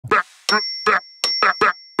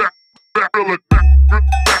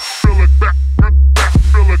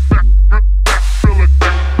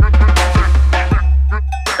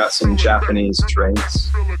Got some Japanese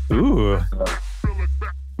drinks. Ooh.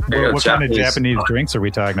 What kind of Japanese drinks are we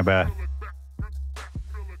talking about?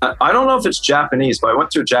 I don't know if it's Japanese, but I went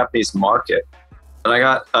to a Japanese market and I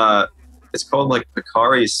got, it's called like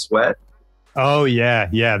Picari Sweat. Oh, yeah.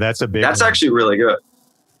 Yeah, that's a big That's one. actually really good.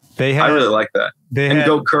 I really like that. And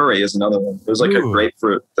Go Curry is another one. There's like a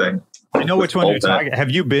grapefruit thing. I know which one you're talking.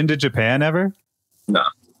 Have you been to Japan ever? No.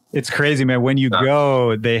 It's crazy, man. When you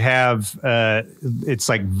go, they have, it's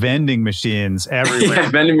like vending machines everywhere. Yeah,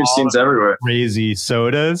 vending machines everywhere. Crazy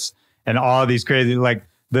sodas and all these crazy, like,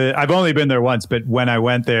 I've only been there once, but when I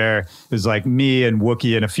went there, it was like me and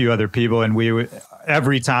Wookie and a few other people. And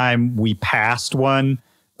every time we passed one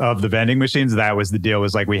of the vending machines, that was the deal,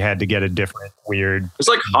 was like we had to get a different weird. There's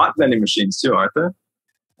like hot vending machines too, aren't there?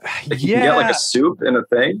 Like you can get like a soup in a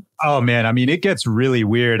thing. Oh man. I mean, it gets really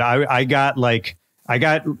weird. I got,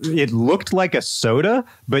 it looked like a soda,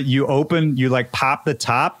 but you like pop the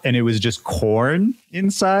top and it was just corn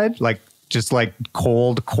inside, just like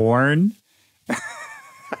cold corn.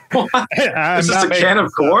 Is this a can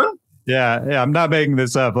of corn? Yeah, I'm not making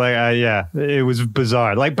this up. It was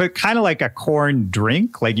bizarre. But kind of like a corn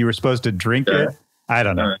drink. Like you were supposed to drink it. I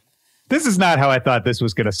don't know. Right. This is not how I thought this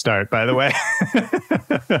was going to start, by the way.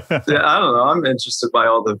 Yeah, I don't know. I'm interested by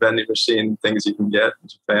all the vending machine things you can get in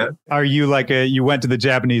Japan. Are you you went to the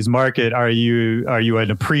Japanese market? Are you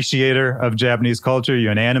an appreciator of Japanese culture? Are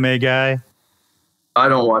you an anime guy? I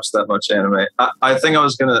don't watch that much anime. I think I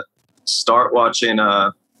was going to start watching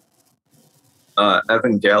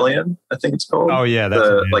Evangelion, I think it's called. Oh yeah, that's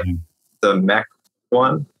the mech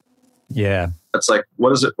one. Yeah. That's like,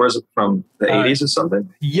 what is it? Where is it from? The 80s or something?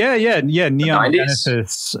 Yeah. Neon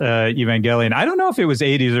Genesis Evangelion. I don't know if it was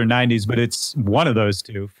 80s or 90s, but it's one of those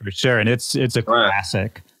two for sure. And it's a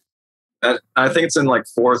classic. I think it's in like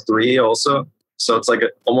 4:3 also. So it's like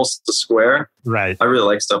almost a square. Right. I really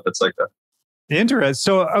like stuff that's like that. Interesting.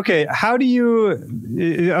 So, okay,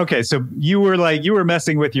 so you were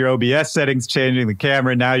messing with your OBS settings, changing the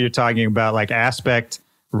camera. Now you're talking about like aspect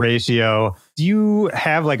ratio. Do you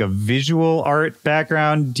have like a visual art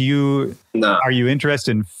background? No. Are you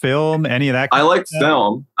interested in film? Any of that? I like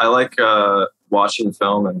film. I like watching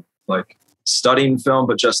film and like studying film,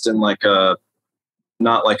 but just in like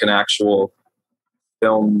not like an actual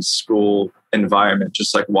film school environment,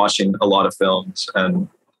 just like watching a lot of films and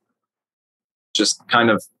just kind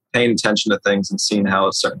of paying attention to things and seeing how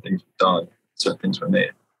certain things were done, certain things were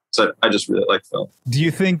made. So I just really like film. Do you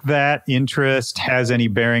think that interest has any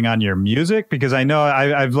bearing on your music? Because I know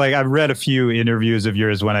I've read a few interviews of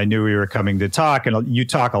yours when I knew we were coming to talk, and you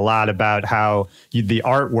talk a lot about how the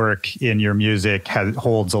artwork in your music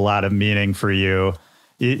holds a lot of meaning for you.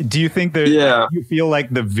 Do you think that you feel like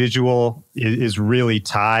the visual is really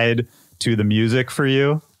tied to the music for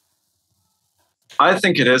you? I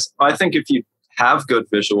think it is. I think if you have good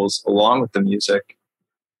visuals along with the music,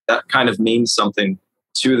 that kind of means something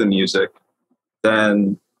to the music,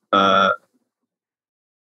 then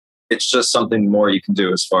it's just something more you can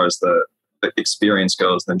do as far as the experience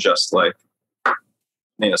goes than just like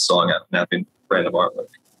name a song out and having random artwork.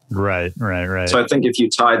 Right. So I think if you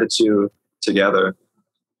tie the two together,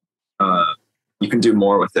 you can do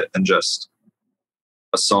more with it than just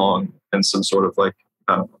a song and some sort of like,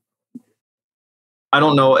 I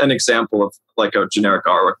don't know an example of like a generic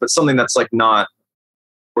artwork, but something that's like not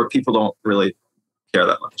where people don't really care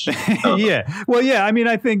that much. Yeah. Well, yeah. I mean,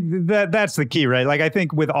 I think that's the key, right? Like, I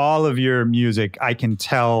think with all of your music, I can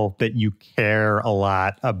tell that you care a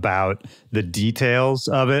lot about the details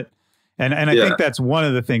of it. And I think that's one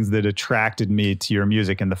of the things that attracted me to your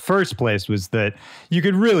music in the first place, was that you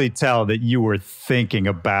could really tell that you were thinking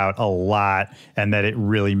about a lot and that it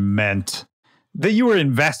really meant that you were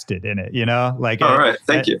invested in it, like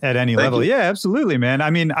Thank you. At any level. Yeah, absolutely, man. I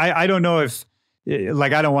mean, I don't know if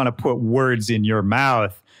like, I don't want to put words in your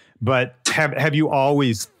mouth, but have you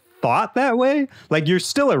always thought that way? Like, you're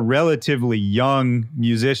still a relatively young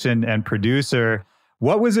musician and producer.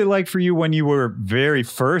 What was it like for you when you were very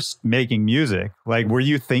first making music? Like, were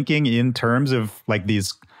you thinking in terms of like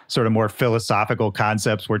these sort of more philosophical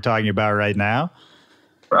concepts we're talking about right now?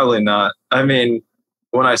 Probably not. I mean,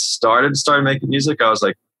 when I started making music, I was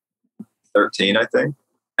like 13, I think.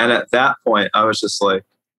 And at that point, I was just like,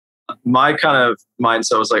 my kind of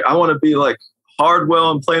mindset was like, I want to be like Hardwell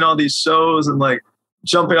and playing all these shows and like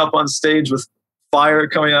jumping up on stage with fire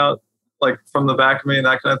coming out like from the back of me and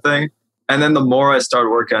that kind of thing. And then the more I started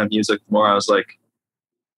working on music, the more I was like,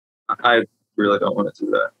 I really don't want to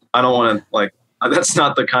do that. I don't want to like that's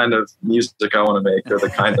not the kind of music I want to make, or the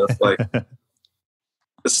kind of like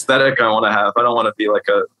aesthetic I want to have. I don't want to be like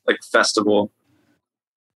a festival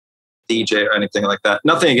DJ or anything like that.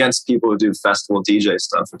 Nothing against people who do festival DJ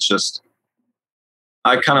stuff. It's just,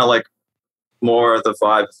 I kind of like more the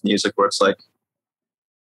vibe of music where it's like,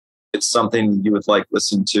 it's something you would like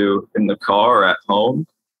listen to in the car or at home,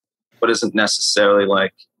 but isn't necessarily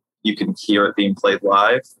like you can hear it being played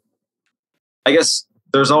live. I guess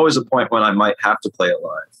there's always a point when I might have to play it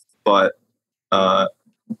live, but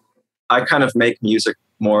I kind of make music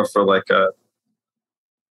more for like a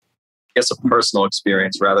personal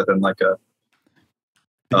experience rather than like a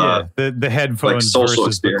the headphones like social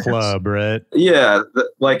versus experience. The club, right? Yeah,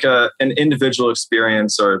 like an individual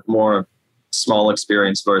experience or more small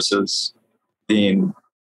experience versus being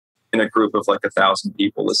in a group of like 1,000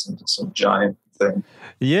 people listening to some giant thing.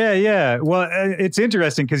 Yeah. Well, it's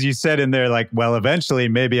interesting because you said in there like, well, eventually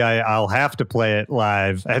maybe I'll have to play it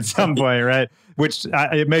live at some point, right? Which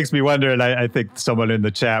it makes me wonder, and I think someone in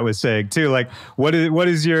the chat was saying too, like, what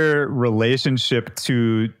is your relationship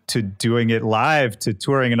to doing it live, to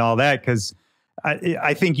touring and all that? Because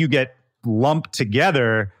I think you get lumped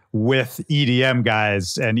together with EDM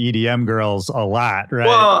guys and EDM girls a lot, right?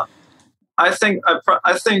 Well, I think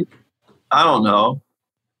I don't know.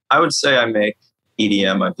 I would say I make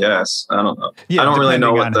EDM, I guess. I don't know. Yeah, I don't really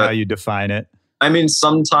know how you define it. I mean,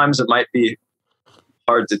 sometimes it might be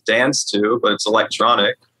hard to dance to, but it's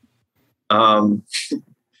electronic.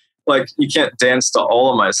 Like you can't dance to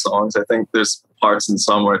all of my songs. I think there's parts in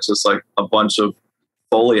some where it's just like a bunch of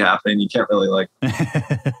Foley happening. You can't really like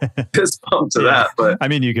fist pump to that, but I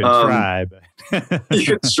mean, you could try. But you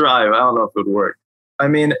could try. I don't know if it would work. I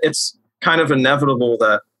mean, it's kind of inevitable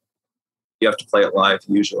that you have to play it live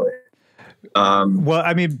usually. Well,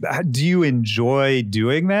 I mean, do you enjoy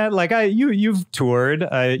doing that? Like you've toured,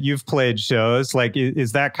 you've played shows. Like,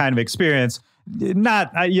 is that kind of experience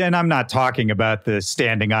not? And I'm not talking about the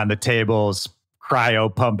standing on the tables,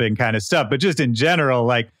 cryo pumping kind of stuff, but just in general,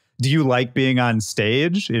 like, do you like being on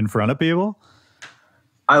stage in front of people?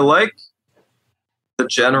 I like the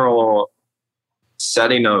general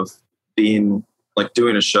setting of being like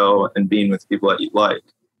doing a show and being with people that you like.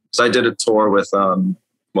 So I did a tour with,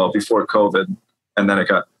 before COVID, and then it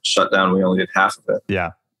got shut down. We only did half of it.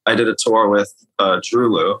 Yeah. I did a tour with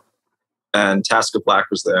Drew Lou, and Tasca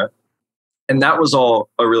Black was there. And that was all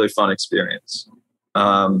a really fun experience.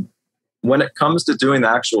 When it comes to doing the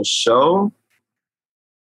actual show,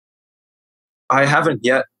 I haven't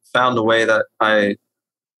yet found a way that I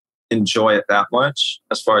enjoy it that much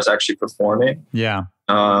as far as actually performing. Yeah.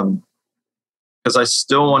 Because I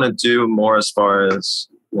still want to do more as far as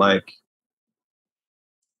like,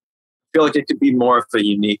 I feel like it could be more of a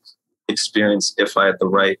unique experience if I had the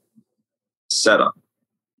right setup.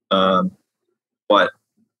 But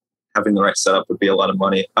having the right setup would be a lot of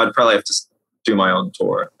money. I'd probably have to do my own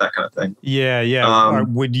tour, that kind of thing. Yeah.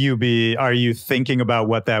 Are you thinking about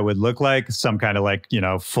what that would look like? Some kind of like,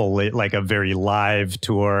 fully like a very live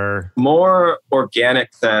tour? More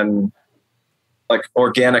organic than like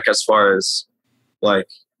organic as far as like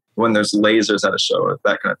when there's lasers at a show or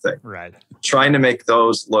that kind of thing. Right. Trying to make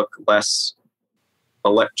those look less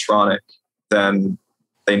electronic than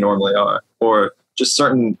they normally are, or just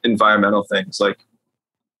certain environmental things. Like,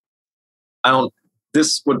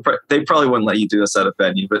 they probably wouldn't let you do this at a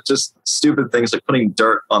venue, but just stupid things like putting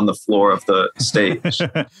dirt on the floor of the stage.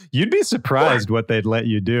 You'd be surprised what they'd let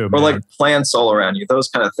you do. Or like plants all around you, those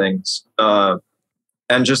kind of things.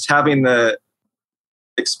 And just having the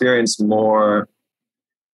experience more,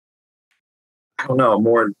 I don't know,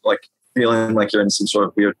 more like feeling like you're in some sort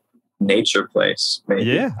of weird nature place. Maybe.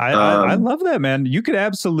 Yeah, I love that, man. You could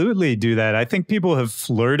absolutely do that. I think people have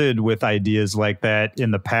flirted with ideas like that in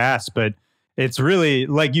the past, but it's really,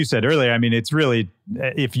 like you said earlier, I mean, it's really,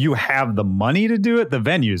 if you have the money to do it, the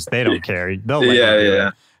venues, they don't care. They'll let you do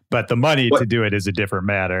it. But the money to do it is a different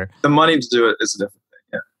matter. The money to do it is a different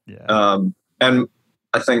thing, yeah. And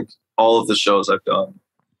I think all of the shows I've done,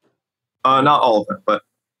 not all of them, but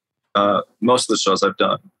most of the shows I've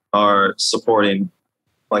done are supporting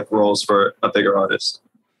like roles for a bigger artist.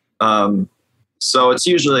 So it's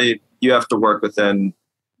usually you have to work within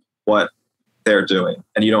what they're doing,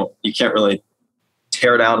 and you can't really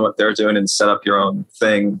tear down what they're doing and set up your own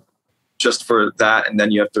thing just for that, and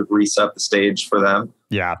then you have to reset the stage for them.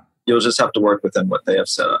 Yeah, you'll just have to work within what they have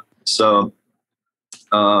set up. So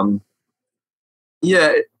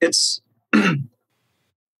it's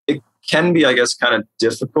it can be, I guess, kind of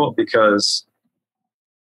difficult because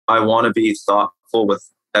I want to be thoughtful with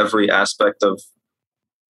every aspect of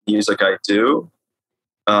music I do.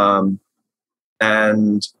 And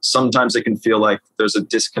And sometimes it can feel like there's a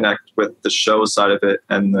disconnect with the show side of it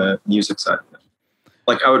and the music side of it.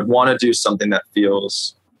 Like I would want to do something that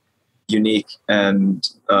feels unique and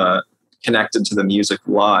connected to the music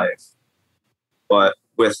live, but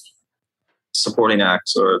with supporting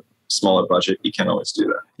acts or smaller budget, you can't always do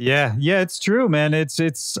that. Yeah, it's true, man. It's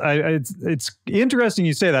interesting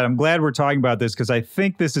you say that. I'm glad we're talking about this because I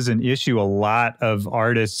think this is an issue a lot of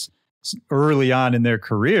artists early on in their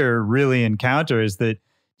career really encounter, is that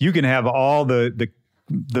you can have all the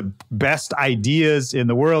best ideas in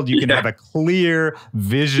the world. You can have a clear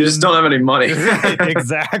vision. You just don't have any money.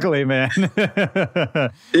 Exactly, man.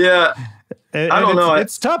 Yeah. And I don't know.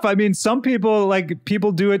 It's tough. I mean, some people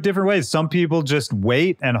do it different ways. Some people just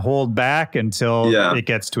wait and hold back until it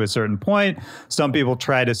gets to a certain point. Some people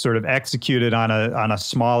try to sort of execute it on a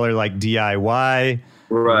smaller like DIY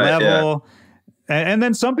level. Yeah. And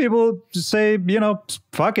then some people just say,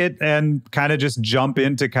 fuck it, and kind of just jump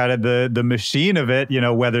into kind of the machine of it,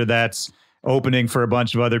 whether that's opening for a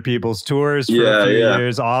bunch of other people's tours for a few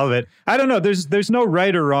years, all of it. I don't know. There's no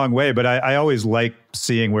right or wrong way, but I always like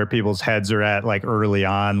seeing where people's heads are at, like early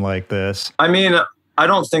on like this. I mean, I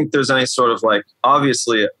don't think there's any sort of like,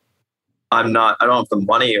 obviously I don't have the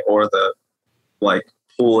money or the like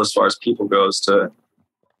pool as far as people goes to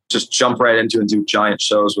just jump right into and do giant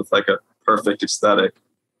shows with like a perfect aesthetic.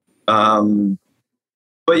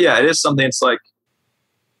 But yeah, it is something. It's like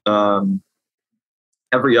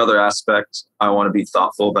every other aspect I want to be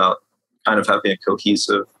thoughtful about, kind of having a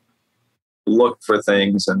cohesive look for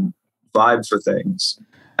things and vibe for things.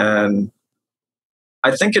 And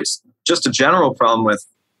I think it's just a general problem with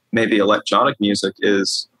maybe electronic music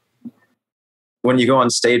is when you go on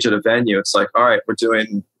stage at a venue, it's like, all right, we're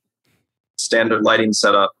doing standard lighting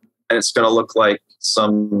setup and it's going to look like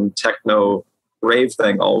some techno rave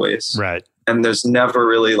thing always. Right. And there's never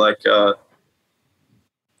really like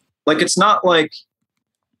it's not like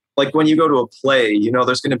when you go to a play,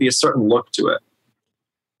 there's going to be a certain look to it.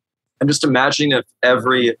 And just imagine if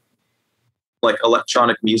every like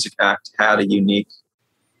electronic music act had a unique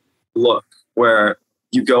look where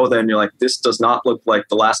you go there and you're like, this does not look like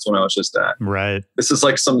the last one I was just at. Right. This is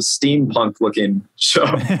like some steampunk looking show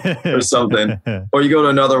or something. Or you go to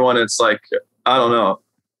another one, it's like, I don't know,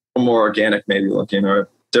 more organic maybe looking or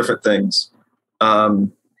different things. I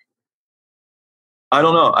don't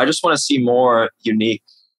know. I just want to see more unique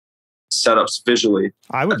setups visually.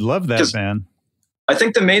 I would love that, man. I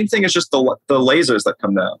think the main thing is just the lasers that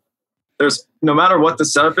come down. There's no matter what the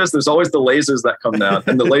setup is, there's always the lasers that come down,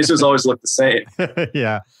 and the lasers always look the same.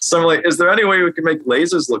 Yeah. So I'm like, is there any way we can make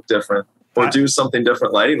lasers look different or do something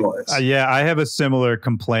different lighting wise? Yeah, I have a similar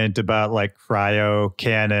complaint about like cryo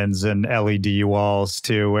cannons and LED walls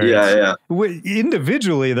too. Where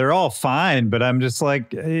individually they're all fine, but I'm just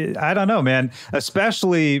like, I don't know, man.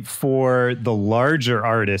 Especially for the larger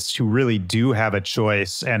artists who really do have a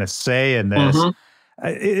choice and a say in this. Mm-hmm.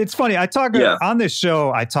 It's funny. I talk on this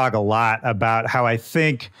show. I talk a lot about how I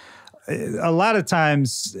think a lot of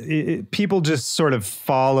times people just sort of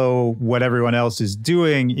follow what everyone else is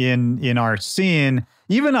doing in our scene,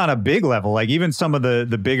 even on a big level, like even some of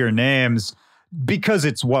the bigger names, because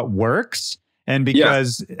it's what works. And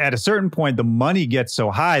because at a certain point, the money gets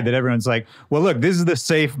so high that everyone's like, well, look, this is the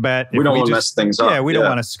safe bet. We don't want to mess things up. Yeah, we don't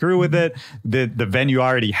want to screw with it. The venue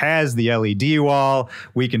already has the LED wall.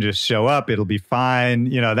 We can just show up. It'll be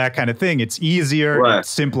fine. That kind of thing. It's easier. Right. It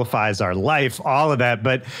simplifies our life, all of that.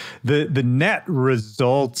 But the net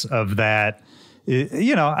result of that,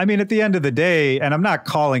 I mean, at the end of the day, and I'm not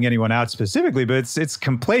calling anyone out specifically, but it's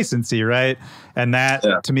complacency, right? And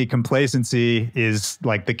that, to me, complacency is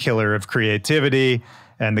like the killer of creativity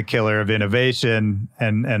and the killer of innovation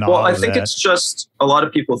and all of that. Well, I think it's just a lot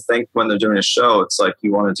of people think when they're doing a show, it's like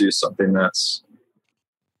you want to do something that's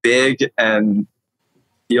big and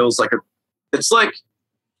feels like it's like,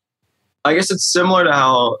 I guess it's similar to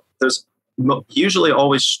how there's usually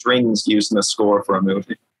always strings used in the score for a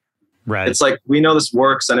movie. Right. It's like, we know this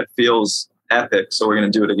works and it feels epic, so we're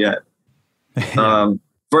going to do it again.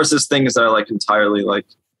 Versus things that are like entirely like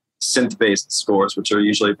synth-based scores, which are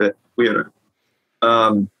usually a bit weirder.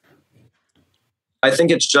 I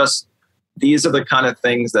think it's just, these are the kind of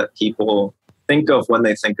things that people think of when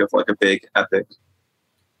they think of like a big epic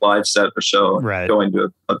live set or show, going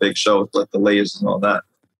to a big show with like the lasers and all that.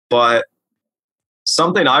 But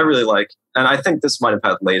something I really like, and I think this might have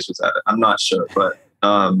had lasers at it, I'm not sure, but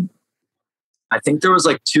I think there was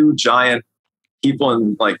like two giant people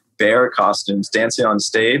in like bear costumes dancing on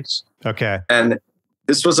stage. Okay. And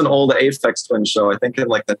this was an old Aphex Twin show, I think in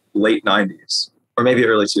like the late 90s or maybe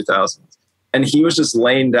early 2000s. And he was just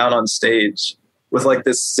laying down on stage with like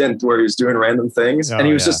this synth where he was doing random things, and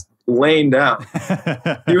he was just laying down.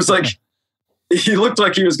 He was like, he looked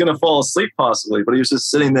like he was going to fall asleep possibly, but he was just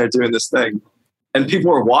sitting there doing this thing, and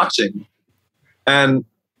people were watching. And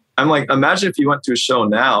I'm like, imagine if you went to a show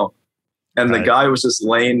now and the guy was just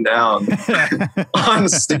laying down on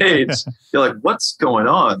stage. You're like, what's going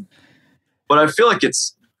on? But I feel like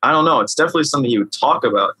I don't know. It's definitely something you would talk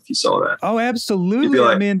about if you saw that. Oh, absolutely.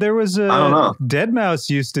 Like, I mean, there was I don't know. Deadmau5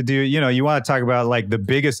 used to do, you want to talk about like the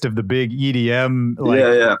biggest of the big EDM,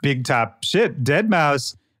 like big top shit.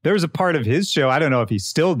 Deadmau5, there was a part of his show, I don't know if he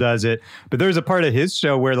still does it, but there was a part of his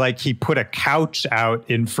show where like he put a couch out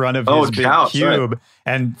in front of his big cube,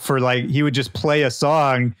 and for like, he would just play a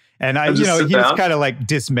song. And he was kind of like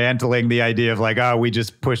dismantling the idea of like, oh, we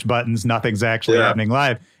just push buttons, nothing's actually happening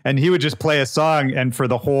live. And he would just play a song, and for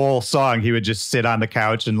the whole song, he would just sit on the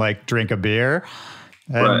couch and like drink a beer.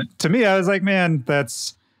 And to me, I was like, man,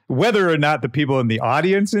 that's whether or not the people in the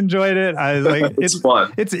audience enjoyed it. I was like, it's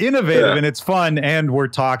fun. It's innovative and it's fun. And we're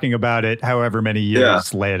talking about it however many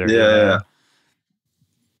years later. Yeah.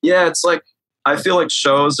 It's like, I feel like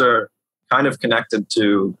shows are kind of connected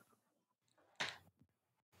to,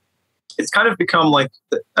 it's kind of become like,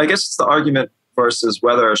 I guess it's the argument versus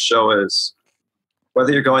whether a show is,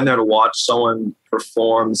 whether you're going there to watch someone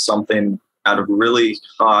perform something at a really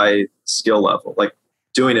high skill level, like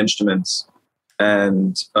doing instruments,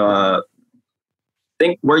 and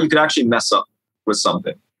think where you could actually mess up with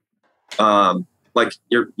something. Like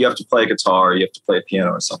you have to play a guitar, or you have to play a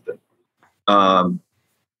piano or something.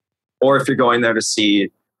 Or if you're going there to see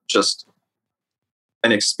just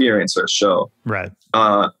an experience or a show. Right.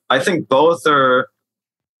 I think both are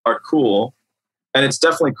cool. And it's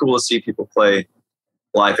definitely cool to see people play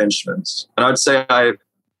live instruments. And I'd say I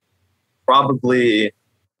probably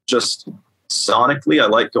just sonically, I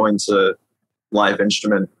like going to live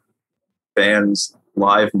instrument bands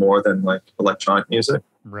live more than like electronic music.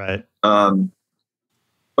 Right. But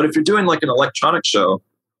if you're doing like an electronic show,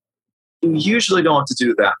 you usually don't have to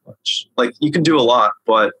do that much. Like you can do a lot,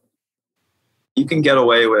 but you can get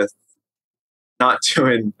away with not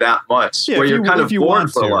doing that much, where you're kind of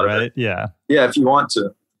bored for a lot of it. Yeah, if you want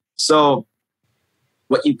to. So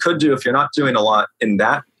what you could do if you're not doing a lot in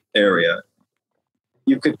that area,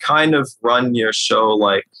 you could kind of run your show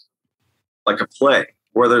like a play,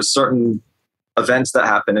 where there's certain events that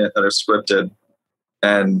happen in it that are scripted,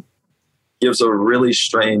 and gives a really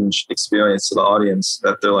strange experience to the audience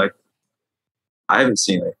that they're like, I haven't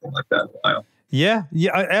seen anything like that in a while. Yeah,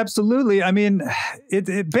 absolutely. I mean,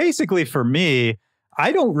 it basically for me,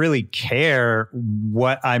 I don't really care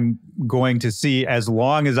what I'm going to see as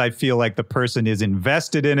long as I feel like the person is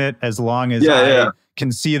invested in it, as long as I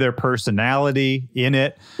can see their personality in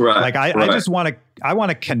it. Right. Like I just want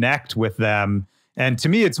to connect with them. And to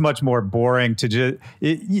me, it's much more boring to just,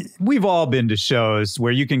 we've all been to shows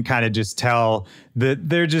where you can kind of just tell that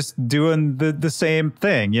they're just doing the same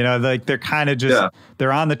thing, like they're kind of just,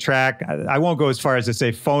 they're on the track. I won't go as far as to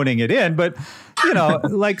say phoning it in, but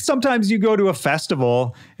like sometimes you go to a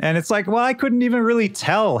festival and it's like, well, I couldn't even really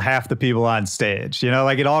tell half the people on stage,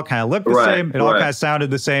 like it all kind of looked the same. It all kind of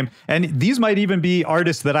sounded the same. And these might even be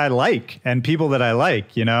artists that I like and people that I like,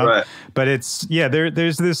 but it's,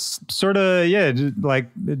 there's this sort of, like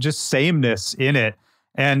just sameness in it.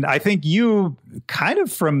 And I think you kind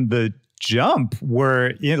of from the jump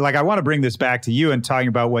were like, I want to bring this back to you and talking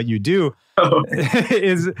about what you do. I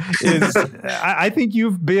think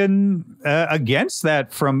you've been against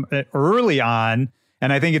that from early on.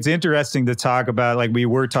 And I think it's interesting to talk about, like we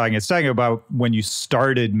were talking a second about when you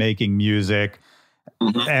started making music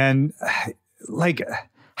and like,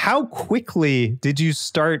 how quickly did you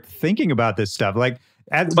start thinking about this stuff? Like,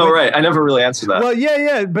 right. I never really answered that. Well,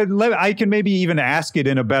 but I can maybe even ask it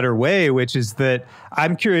in a better way, which is that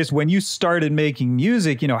I'm curious, when you started making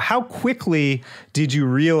music, how quickly did you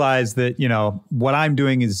realize that, what I'm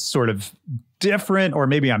doing is sort of different, or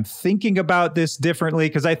maybe I'm thinking about this differently?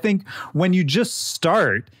 Because I think when you just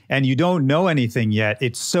start and you don't know anything yet,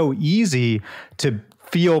 it's so easy to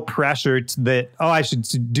feel pressured that, oh, I should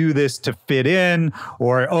do this to fit in,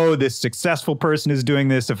 or, oh, this successful person is doing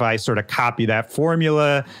this. If I sort of copy that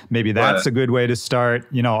formula, maybe that's a good way to start,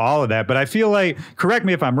 all of that. But I feel like, correct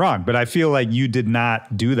me if I'm wrong, but I feel like you did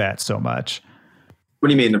not do that so much. What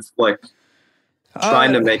do you mean? Like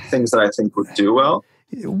trying to make things that I think would do well?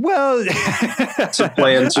 Well, to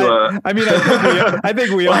play into I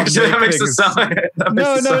think we all make things.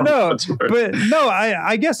 No. But no,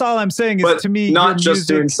 I guess all I'm saying is, to me, not just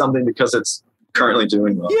doing something because it's currently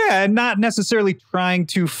doing well. Yeah, and not necessarily trying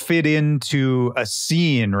to fit into a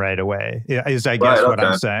scene right away is, I guess, what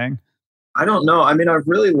I'm saying. I don't know. I mean, I've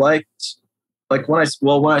really liked like when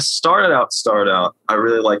I started out, I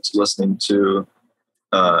really liked listening to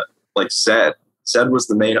like Zed. Zed was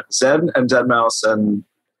the main, Zed and Deadmau5 and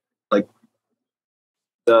like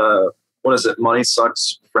the, what is it? Money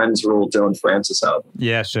Sucks, Friends Rule, Dylan Francis album.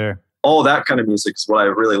 Yeah, sure. All that kind of music is what I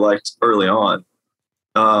really liked early on.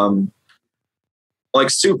 Like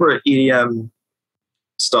super EDM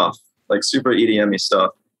stuff, like super EDM-y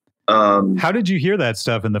stuff. How did you hear that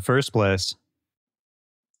stuff in the first place?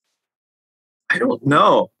 I don't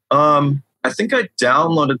know. I think I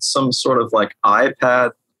downloaded some sort of like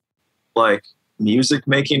iPad, like music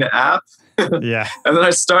making app. Yeah. And then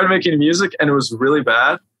I started making music and it was really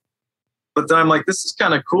bad. But then I'm like, this is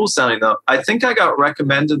kind of cool sounding though. I think I got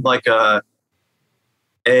recommended like or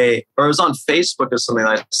it was on Facebook or something.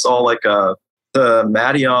 I saw like the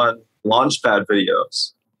Madeon Launchpad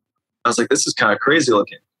videos. I was like, this is kind of crazy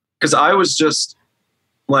looking. Because I was just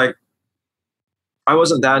like, I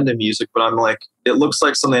wasn't that into music, but I'm like, it looks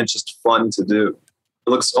like something that's just fun to do. It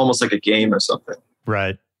looks almost like a game or something.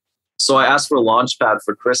 Right. So I asked for a Launchpad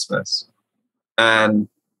for Christmas. And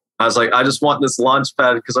I was like, I just want this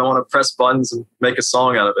Launchpad because I want to press buttons and make a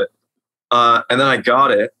song out of it. And then I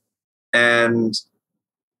got it. And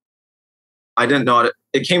I didn't know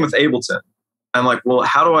it came with Ableton. I'm like, well,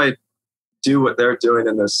 how do I do what they're doing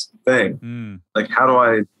in this thing? Like, how do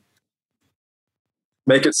I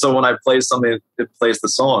make it so when I play something, it plays the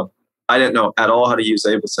song? I didn't know at all how to use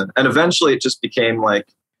Ableton. And eventually it just became like,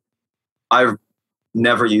 I've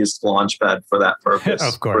never used Launchpad for that purpose.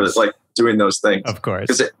 Of course. For like doing those things. Of course.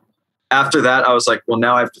 Because after that, I was like, well,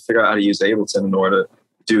 now I have to figure out how to use Ableton in order to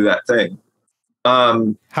do that thing.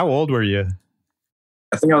 How old were you?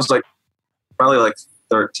 I think I was like, probably like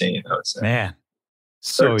 13, I would say. Man.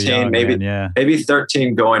 So 13, young, maybe, man, yeah. maybe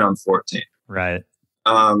 13 going on 14. Right.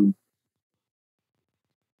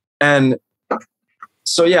 And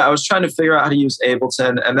so, yeah, I was trying to figure out how to use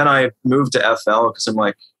Ableton. And then I moved to FL because I'm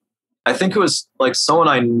like, I think it was like someone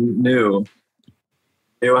I knew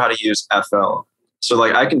how to use FL. So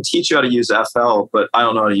like, I can teach you how to use FL, but I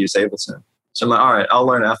don't know how to use Ableton. So I'm like, all right, I'll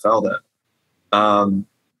learn FL then.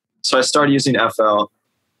 So I started using FL.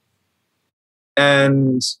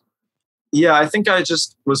 And yeah, I think I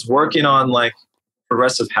just was working on like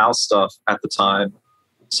progressive house stuff at the time.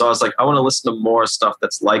 So I was like, I want to listen to more stuff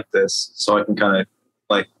that's like this so I can kind of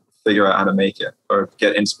like figure out how to make it or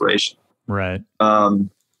get inspiration. Right.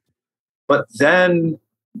 But then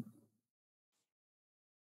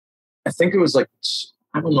I think it was like,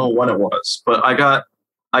 I don't know when it was, but I got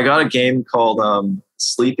a game called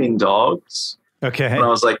Sleeping Dogs. Okay. When I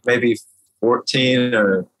was like maybe 14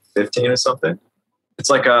 or 15 or something. It's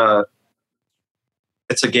like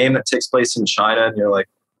it's a game that takes place in China, and you're like,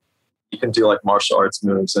 you can do like martial arts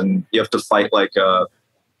moves, and you have to fight like a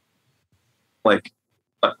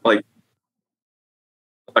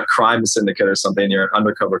crime syndicate or something. You're an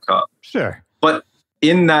undercover cop. Sure. But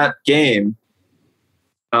in that game,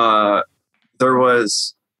 there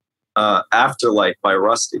was Afterlight by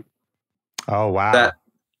Rusty. Oh, wow.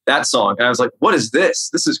 That song. And I was like, what is this?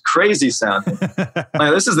 This is crazy sounding.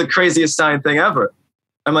 Like, this is the craziest sounding thing ever.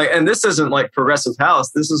 I'm like, and this isn't like progressive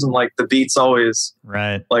house. This isn't like the beat's always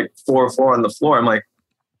right, like 4/4 on the floor. I'm like,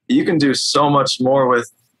 you can do so much more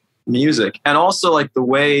with music. And also like the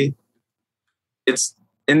way it's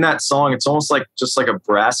in that song, it's almost like just like a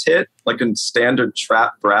brass hit, like a standard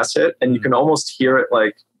trap brass hit. And you can almost hear it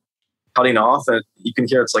like cutting off, and you can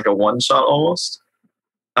hear it's like a one shot almost.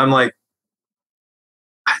 I'm like,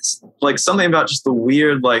 it's like something about just the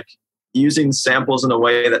weird, like using samples in a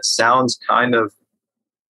way that sounds kind of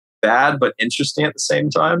bad but interesting at the same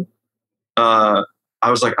time. I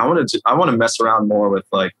was like, I want to mess around more with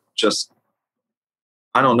like just,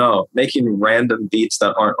 I don't know, making random beats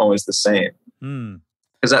that aren't always the same.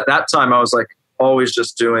 Because at that time I was like always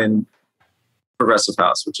just doing progressive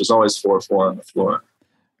house, which is always 4/4 on the floor.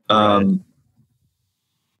 Right.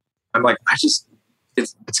 I'm like, it's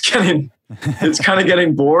getting it's kind of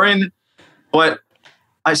getting boring, but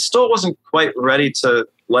I still wasn't quite ready to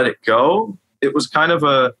let it go. It was kind of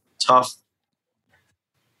a tough,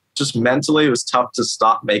 just mentally, it was tough to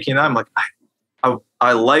stop making that. I'm like,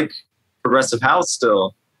 I like progressive house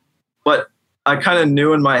still, but I kind of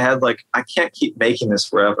knew in my head, like, I can't keep making this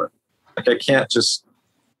forever. Like, I can't just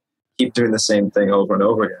keep doing the same thing over and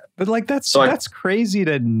over again. But like, that's crazy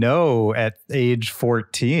to know at age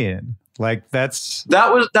 14. Like that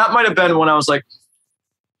might have been when I was like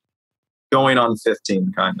going on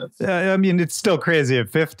 15, kind of. I mean, it's still crazy at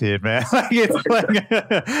 15, man. Like, it's like,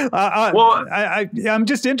 well, I'm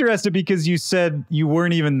just interested because you said you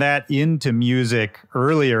weren't even that into music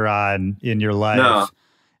earlier on in your life. No.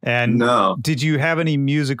 And No. did you have any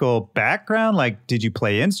musical background? Like, did you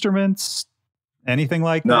play instruments? Anything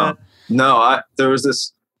like that? No, there was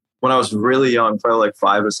this, when I was really young, probably like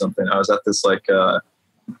 5 or something, I was at this like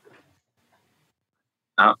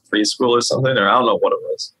preschool or something, or I don't know what it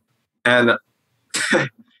was. And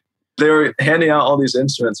they were handing out all these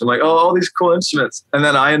instruments. I'm like, oh, all these cool instruments. And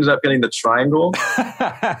then I ended up getting the triangle.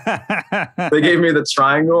 They gave me the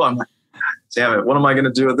triangle. I'm like, damn it, what am I going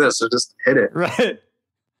to do with this? So just hit it. Right.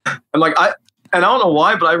 I'm like, I don't know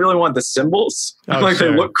why, but I really want the cymbals. Oh, like, sure.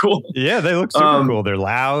 they look cool. Yeah, they look super cool. They're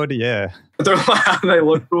loud. Yeah. They're loud. They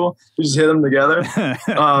look cool. You just hit them together.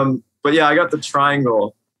 But yeah, I got the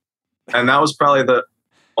triangle. And that was probably the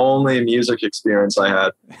only music experience I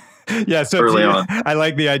had. Yeah, so early on. I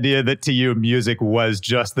like the idea that to you, music was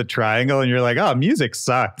just the triangle, and you're like, oh, music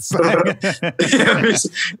sucks. Yeah,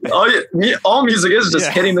 all music is just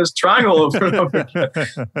hitting this triangle over and over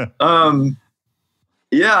again.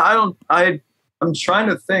 Yeah, I'm trying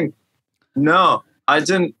to think. No, I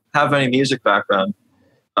didn't have any music background.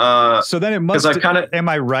 So then it must. Am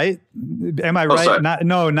I right? Am I right? Sorry.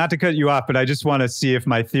 Not to cut you off, but I just want to see if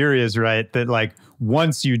my theory is right. That like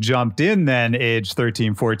once you jumped in, then age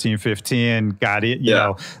 13, 14, 15, got it. You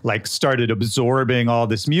know, like started absorbing all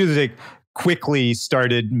this music. Quickly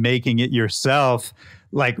started making it yourself.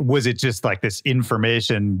 Like, was it just like this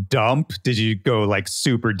information dump? Did you go like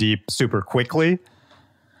super deep, super quickly?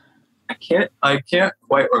 I can't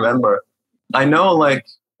quite remember. I know like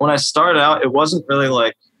when I started out, it wasn't really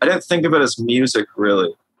like, I didn't think of it as music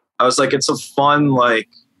really. I was like, it's fun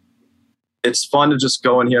to just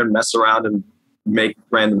go in here and mess around and make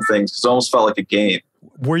random things. It almost felt like a game.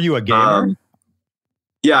 Were you a gamer?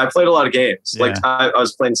 Yeah, I played a lot of games. Yeah. Like I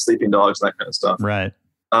was playing Sleeping Dogs, that kind of stuff. Right.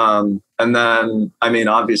 And then, I mean,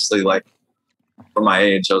 obviously like for my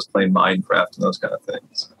age, I was playing Minecraft and those kind of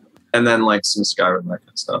things. And then like some Skyrim, that kind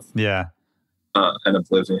of stuff. Yeah. And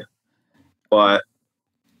Oblivion. But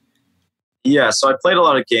yeah, so I played a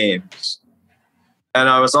lot of games. And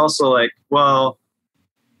I was also like, well,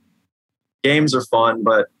 games are fun,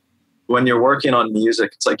 but when you're working on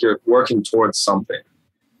music, it's like you're working towards something.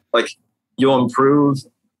 Like you'll improve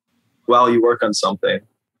while you work on something.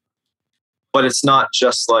 But it's not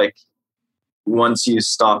just like once you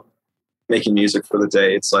stop making music for the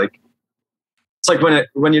day. It's like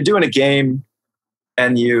when you're doing a game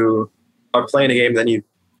and you are playing a game, then you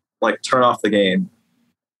like turn off the game.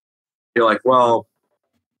 You're like, well,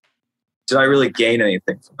 did I really gain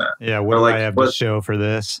anything from that? Yeah, what do I have to show for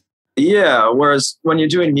this? Yeah, whereas when you're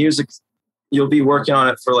doing music, you'll be working on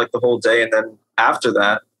it for like the whole day, and then after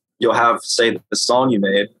that, you'll have, say, the song you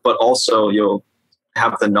made, but also you'll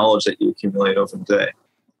have the knowledge that you accumulate over the day.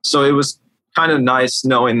 So it was kind of nice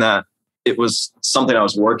knowing that it was something I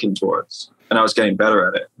was working towards, and I was getting better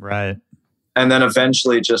at it. Right. And then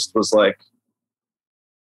eventually just was like,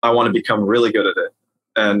 I want to become really good at it.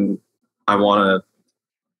 And I want to,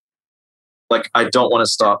 like, I don't want to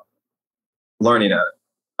stop learning at it.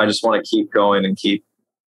 I just want to keep going and keep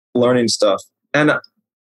learning stuff. And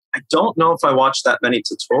I don't know if I watched that many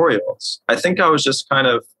tutorials. I think I was just kind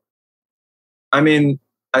of, I mean,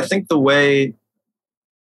 I think the way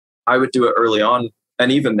I would do it early on,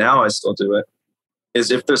 and even now I still do it, is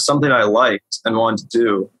if there's something I liked and wanted to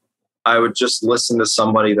do, I would just listen to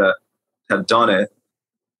somebody that had done it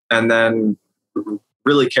and then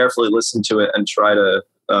really carefully listen to it and try to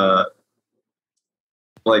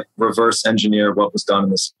like reverse engineer what was done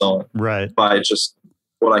in the song. Right. By just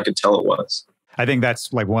what I could tell it was. I think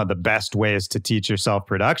that's like one of the best ways to teach yourself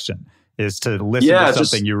production is to listen to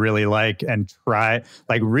something you really like and try,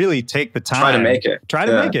 like really take the time. Try to make it. Try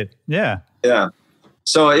to make it. Yeah. Yeah.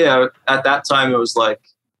 So yeah, at that time it was like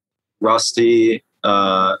Rusty,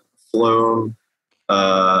 Flume,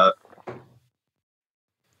 who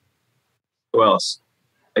else?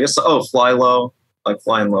 I guess, Fly Low, like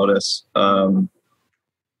Flying Lotus. And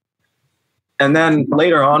then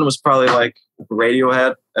later on was probably like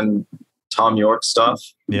Radiohead and Tom York stuff.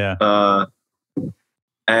 Yeah.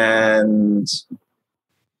 And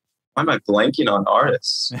why am I blanking on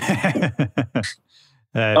artists?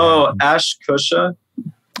 Ash Kusha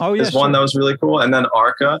is one that was really cool. And then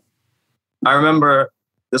Arca. I remember,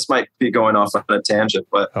 this might be going off on a tangent,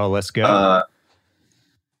 but let's go.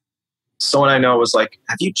 Someone I know was like,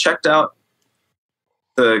 have you checked out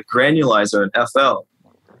the granulizer in FL?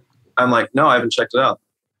 I'm like, no, I haven't checked it out.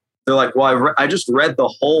 They're like, well, I just read the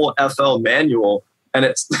whole FL manual and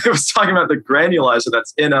it was talking about the granulizer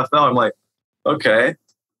that's in FL. I'm like, okay.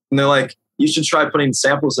 And they're like, you should try putting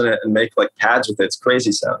samples in it and make like pads with it. It's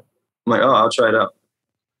crazy sound. I'm like, oh, I'll try it out.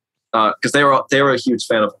 Because they were a huge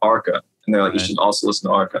fan of Arca. And they're like, you should also listen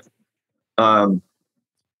to Arca.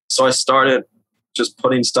 So I started just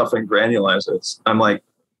putting stuff in granulizers. I'm like,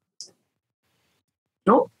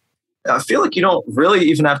 I feel like you don't really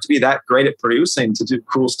even have to be that great at producing to do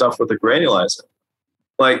cool stuff with a granulizer.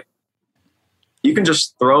 Like, you can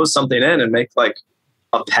just throw something in and make like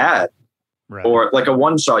a pad, right, or like a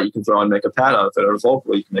one shot you can throw and make a pad out of it, or a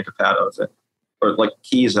vocal you can make a pad out of it, or like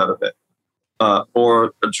keys out of it,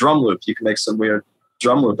 or a drum loop. You can make some weird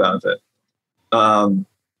drum loop out of it.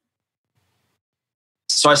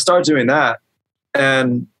 So I started doing that,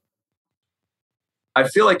 and I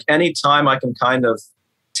feel like anytime I can kind of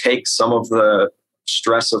take some of the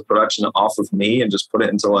stress of production off of me and just put it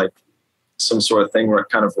into like some sort of thing where it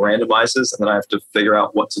kind of randomizes and then I have to figure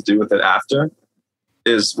out what to do with it after,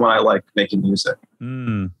 is when I like making music.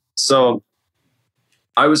 So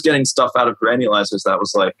I was getting stuff out of granulizers that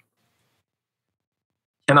was like,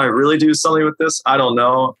 can I really do something with this? I don't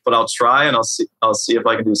know, but I'll try and I'll see if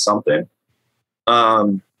I can do something.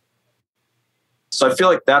 So I feel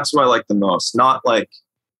like that's what I like the most. Not like,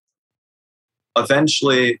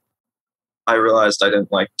 eventually I realized I didn't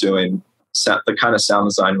like doing the kind of sound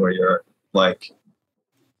design where you're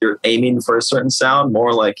aiming for a certain sound,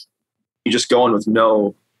 more like you just go in with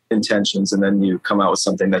no intentions and then you come out with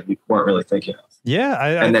something that you weren't really thinking of.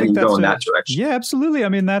 Yeah. And then you go in that direction. Yeah, absolutely. I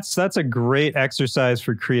mean, that's a great exercise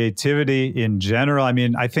for creativity in general. I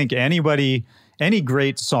mean, I think any great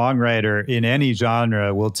songwriter in any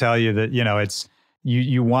genre will tell you that, it's,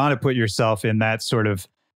 you want to put yourself in that sort of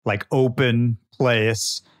like open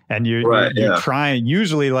place, and you're trying,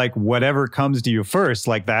 usually like whatever comes to you first,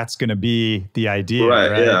 like that's going to be the idea.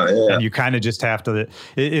 Right. Yeah. And you kind of just have to,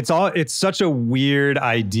 it's such a weird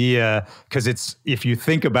idea because if you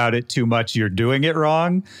think about it too much, you're doing it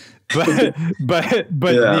wrong. But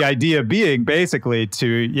the idea being basically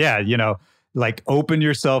to, like open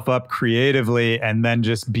yourself up creatively and then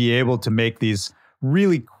just be able to make these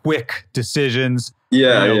really quick decisions,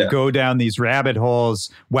 go down these rabbit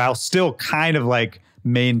holes while still kind of like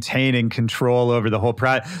maintaining control over the whole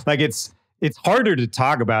project. Like it's harder to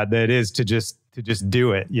talk about than it is to just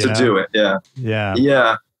do it. Do it. Yeah. Yeah.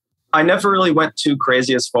 Yeah. I never really went too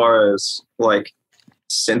crazy as far as like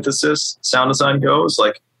synthesis sound design goes,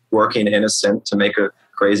 like working in a synth to make a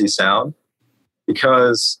crazy sound,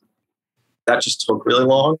 because that just took really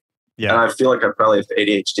long. Yeah. And I feel like I probably have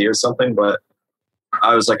ADHD or something, but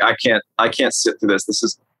I was like, I can't sit through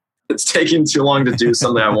this. It's taking too long to do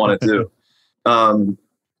something I want to do.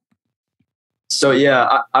 So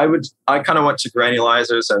yeah, I kind of went to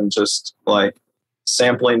granulizers and just like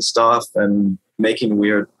sampling stuff and making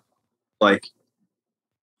weird, like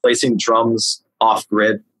placing drums off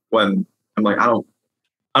grid when I'm like, I don't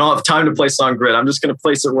have time to place on grid. I'm just going to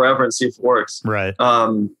place it wherever and see if it works. Right.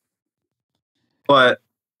 But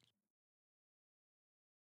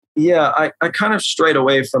yeah, I kind of strayed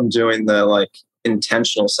away from doing the like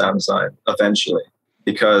intentional sound design eventually,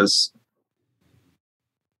 because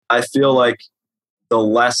I feel like the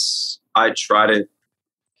less I try to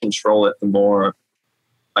control it, the more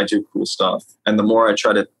I do cool stuff. And the more I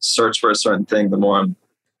try to search for a certain thing, the more I'm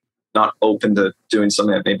not open to doing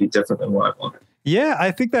something that may be different than what I want. Yeah,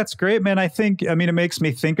 I think that's great, man. I mean, it makes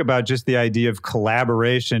me think about just the idea of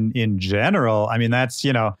collaboration in general. I mean, that's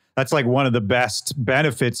like one of the best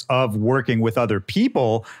benefits of working with other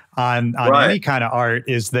people on any kind of art,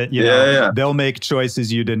 is that, they'll make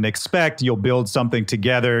choices you didn't expect. You'll build something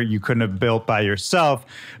together you couldn't have built by yourself.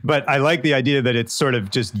 But I like the idea that it's sort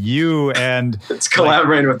of just you and it's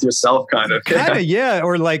collaborating with yourself, kind of. Yeah.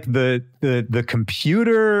 Or like the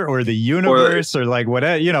computer or the universe or like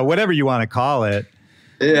whatever you want to call it.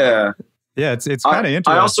 Yeah. Yeah. It's kind of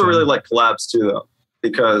interesting. I also really like collabs too, though,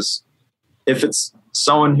 because if it's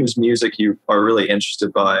someone whose music you are really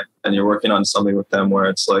interested by and you're working on something with them where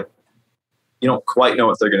it's like you don't quite know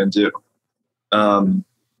what they're going to do,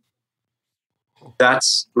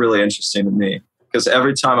 that's really interesting to me, because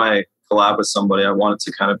every time I collab with somebody, I want it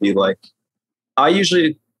to kind of be like, I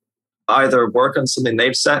usually either work on something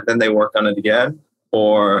they've sent, then they work on it again,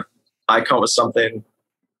 or I come up with something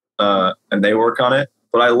and they work on it.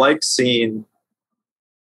 But I like seeing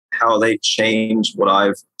how they change what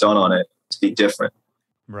I've done on it to be different.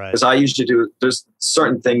 Right. Because I usually there's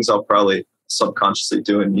certain things I'll probably subconsciously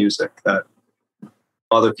do in music that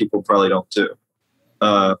other people probably don't do.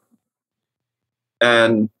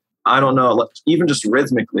 And I don't know, like, even just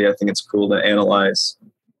rhythmically, I think it's cool to analyze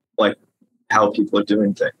like how people are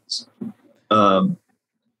doing things. I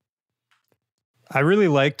really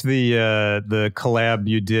liked the collab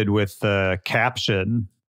you did with Caption.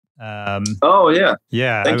 Oh yeah.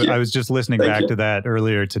 Yeah. I was just listening back to that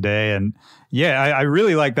earlier today, and yeah, I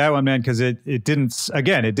really like that one, man. Cause it didn't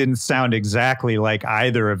sound exactly like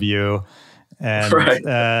either of you. And, right.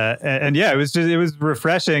 And yeah, it was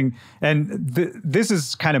refreshing. And this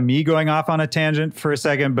is kind of me going off on a tangent for a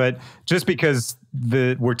second, but just because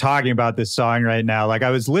we're talking about this song right now, like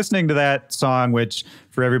I was listening to that song, which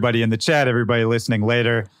for everybody in the chat, everybody listening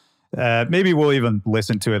later, maybe we'll even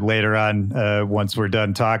listen to it later on once we're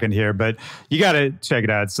done talking here, but you got to check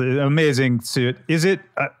it out. It's an amazing suit. Is it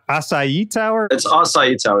acai tower? It's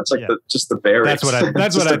acai tower. It's like just the berries. That's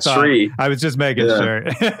what I thought. Tree. I was just making sure.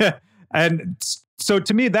 And so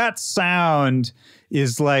to me, that sound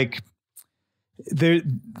is like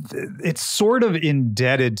it's sort of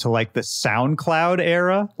indebted to like the SoundCloud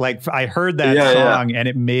era. Like I heard that song and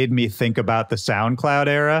it made me think about the SoundCloud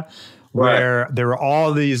era, where there were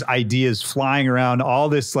all these ideas flying around, all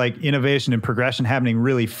this like innovation and progression happening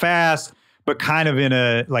really fast, but kind of in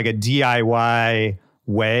a DIY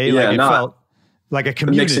way. Yeah, like it felt like a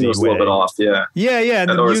community. The mixing was a little bit off, Yeah, and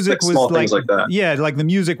the music was small things like that. Yeah, like the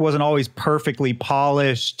music wasn't always perfectly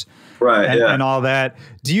polished, right? And all that.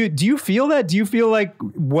 Do you feel that? Do you feel like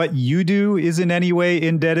what you do is in any way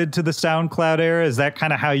indebted to the SoundCloud era? Is that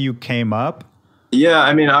kind of how you came up? Yeah,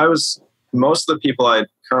 I mean, most of the people I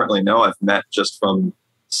currently know I've met just from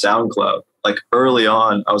SoundCloud. Like early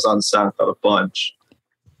on, I was on SoundCloud a bunch,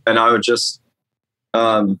 and I would just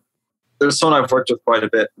there's someone I've worked with quite a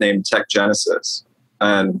bit named Tech Genesis.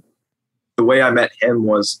 And the way I met him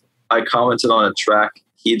was I commented on a track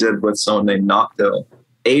he did with someone named Knockhill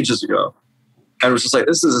ages ago. And it was just like,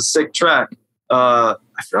 this is a sick track. I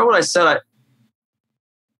forgot what I said.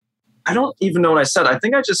 I don't even know what I said. I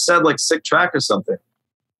think I just said like sick track or something.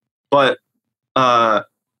 But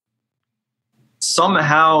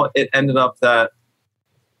somehow it ended up that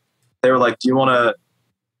they were like, do you want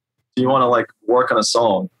to like work on a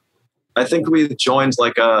song? I think we joined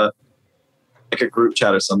like a group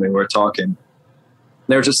chat or something. We were talking.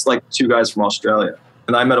 They were just like two guys from Australia,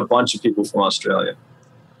 and I met a bunch of people from Australia.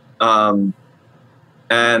 And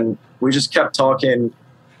we just kept talking,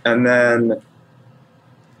 and then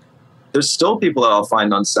there's still people that I'll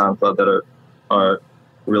find on SoundCloud that are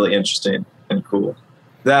really interesting and cool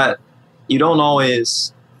that you don't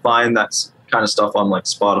always find that kind of stuff on like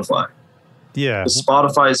Spotify. Yeah,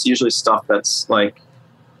 Spotify is usually stuff that's like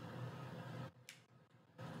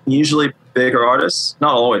usually bigger artists,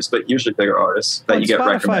 not always, but usually bigger artists that you get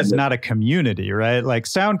recommended. Spotify is not a community, right? Like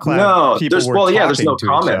SoundCloud, no, there's no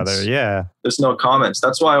comments. Yeah, there's no comments.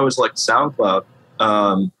 That's why I always like SoundCloud,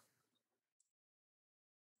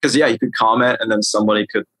 because you could comment and then somebody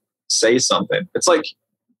could say something. It's like,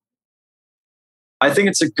 I think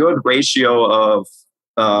it's a good ratio of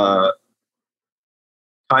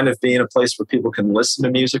kind of being a place where people can listen to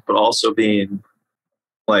music, but also being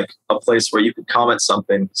like a place where you could comment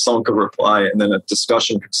something, someone could reply, and then a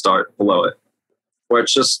discussion could start below it, where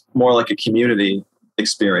it's just more like a community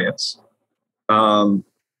experience. And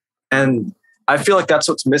I feel like that's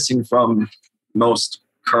what's missing from most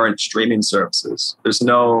current streaming services. There's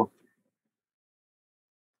no,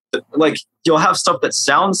 like, you'll have stuff that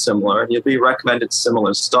sounds similar and you'll be recommended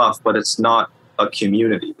similar stuff, but it's not a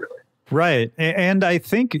community really. Right. And I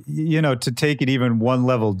think, to take it even one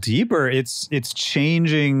level deeper, it's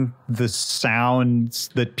changing the sounds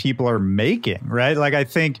that people are making, right? Like, I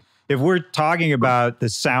think if we're talking about the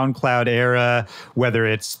SoundCloud era, whether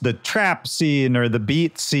it's the trap scene or the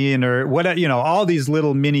beat scene or what, all these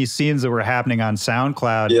little mini scenes that were happening on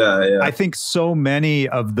SoundCloud, I think so many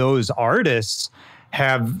of those artists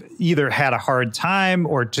have either had a hard time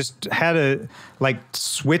or just had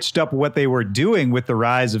switched up what they were doing with the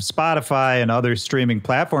rise of Spotify and other streaming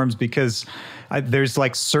platforms, because there's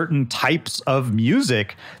like certain types of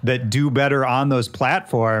music that do better on those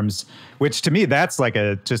platforms, which to me, that's like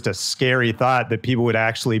just a scary thought that people would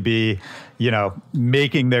actually be,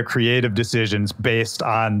 making their creative decisions based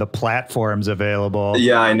on the platforms available.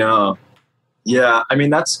 Yeah, I know. Yeah. I mean,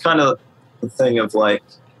 that's kind of the thing of like,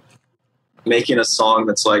 making a song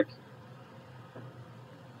that's like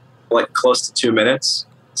close to 2 minutes.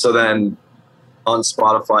 So then on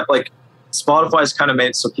Spotify, like Spotify's kind of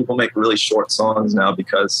made so people make really short songs now,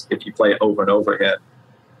 because if you play it over and over again,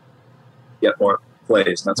 you get more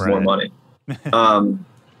plays, and that's more money.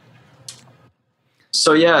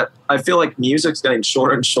 So yeah, I feel like music's getting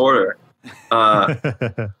shorter and shorter.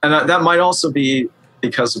 And that might also be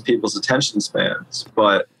because of people's attention spans,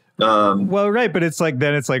 but well, right. But it's like,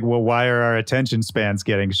 well, why are our attention spans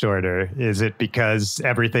getting shorter? Is it because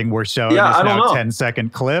everything we're showing is now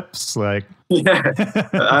 10-second clips? Like, yeah,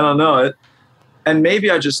 I don't know. and maybe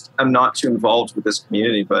I just am not too involved with this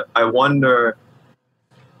community, but I wonder,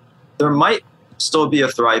 there might still be a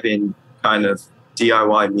thriving kind of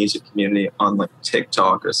DIY music community on like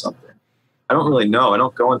TikTok or something. I don't really know. I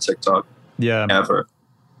don't go on TikTok ever.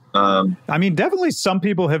 I mean, definitely some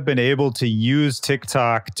people have been able to use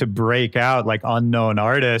TikTok to break out like unknown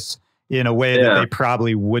artists in a way that they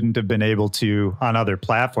probably wouldn't have been able to on other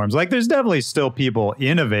platforms. Like there's definitely still people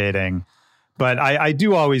innovating, but I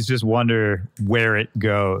do always just wonder where it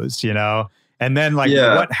goes, you know? And then like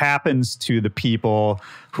what happens to the people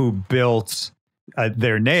who built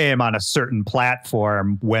their name on a certain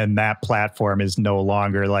platform when that platform is no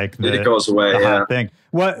longer like it goes away, the hot thing.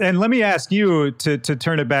 Well, and let me ask you to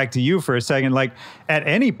turn it back to you for a second. Like at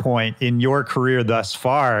any point in your career thus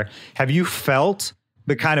far, have you felt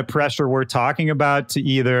the kind of pressure we're talking about to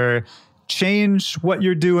either change what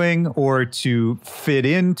you're doing or to fit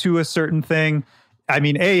into a certain thing? I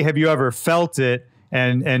mean, A, have you ever felt it?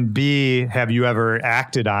 And B, have you ever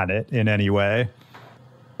acted on it in any way?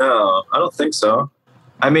 No, I don't think so.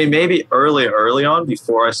 I mean, maybe early on,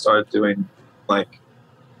 before I started doing like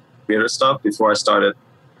weirder stuff, before I started,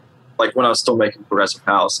 like when I was still making progressive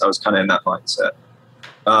house, I was kind of in that mindset.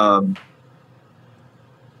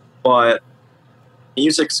 But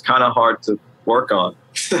music's kind of hard to work on.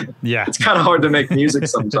 Yeah. It's kind of hard to make music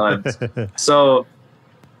sometimes. So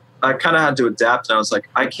I kind of had to adapt, and I was like,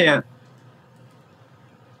 I can't,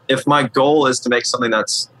 if my goal is to make something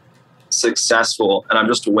that's successful and I'm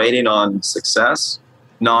just waiting on success,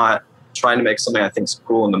 not trying to make something I think is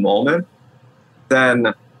cool in the moment,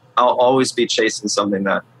 then I'll always be chasing something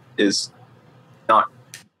that is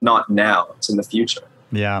not now, it's in the future.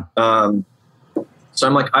 Yeah. So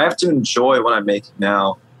I'm like, I have to enjoy what I'm making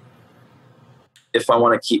now if I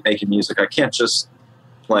want to keep making music. I can't just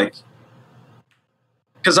like,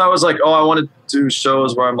 because I was like, oh, I want to do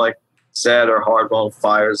shows where I'm like sad or hardball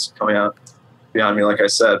fires coming out behind me, like I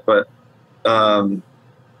said. But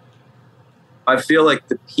I feel like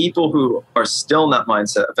the people who are still in that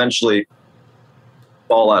mindset eventually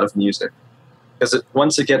fall out of music. Because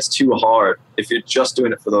once it gets too hard, if you're just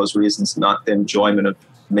doing it for those reasons, not the enjoyment of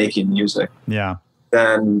making music,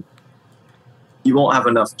 then you won't have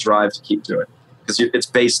enough drive to keep doing it. Because it's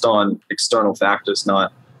based on external factors,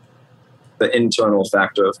 not the internal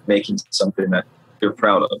factor of making something that you're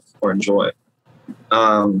proud of or enjoy.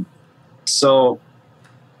 So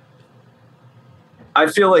I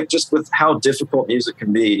feel like just with how difficult music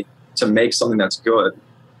can be to make something that's good,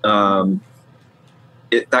 that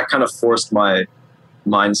kind of forced my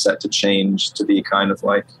mindset to change to be kind of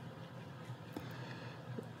like,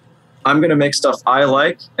 I'm going to make stuff I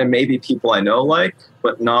like and maybe people I know like,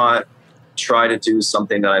 but not try to do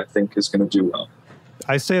something that I think is going to do well.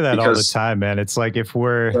 I say that all the time, man. It's like if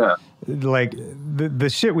we're like the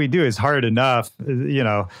shit we do is hard enough, you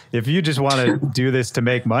know, if you just want to do this to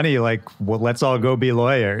make money, like, well, let's all go be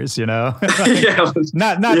lawyers, you know?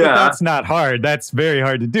 Not that that's not hard. That's very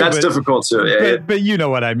hard to do. That's difficult too. But you know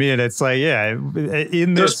what I mean? It's like,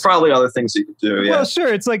 there's probably other things you could do. Well,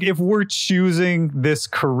 sure. It's like if we're choosing this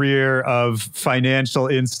career of financial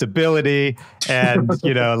instability and,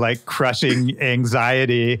 you know, like crushing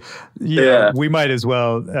anxiety, we might as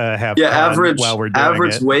well have fun while we're doing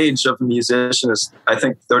average it. Wage of a musician is, I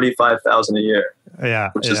think, $35,000 a year.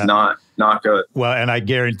 Which is not good. Well, and I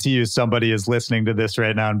guarantee you, somebody is listening to this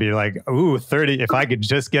right now and be like, "Ooh, 30! If I could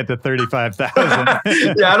just get to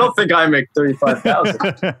 35,000." I don't think I make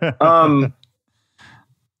 35,000.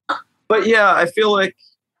 But yeah, I feel like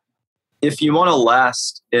if you want to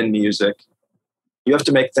last in music, you have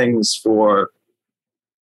to make things for,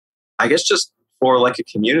 I guess, just for like a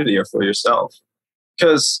community or for yourself,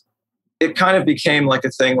 because it kind of became like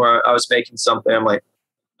a thing where I was making something. I'm like,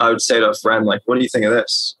 I would say to a friend, like, what do you think of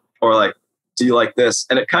this? Or like, do you like this?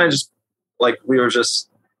 And it kind of just like, we were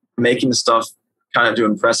just making stuff kind of to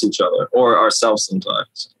impress each other or ourselves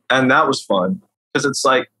sometimes. And that was fun because it's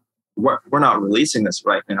like, we're not releasing this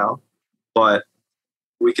right now, but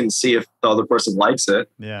we can see if the other person likes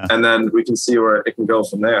it. Yeah. And then we can see where it can go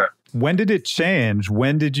from there. When did it change?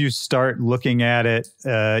 When did you start looking at it,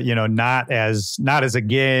 you know, not as a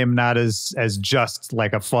game, not as just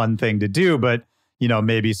like a fun thing to do, but, you know,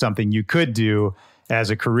 maybe something you could do as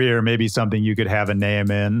a career, maybe something you could have a name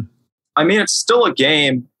in? I mean, it's still a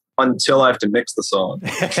game until I have to mix the song.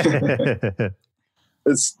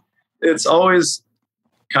 It's always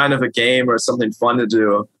kind of a game or something fun to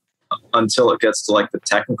do until it gets to like the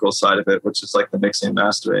technical side of it, which is like the mixing and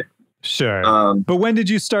mastering. Sure. But when did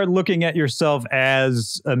you start looking at yourself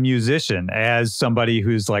as a musician, as somebody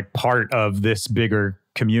who's like part of this bigger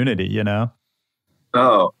community, you know?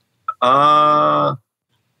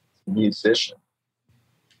 Musician.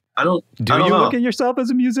 Do I don't you know. look at yourself as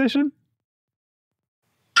a musician?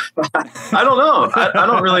 I don't know. I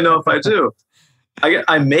don't really know if I do.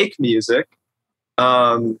 I make music,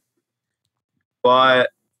 but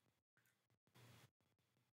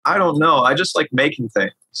I don't know. I just like making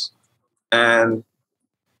things, and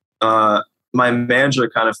my manager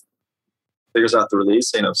kind of figures out the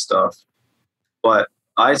releasing of stuff, but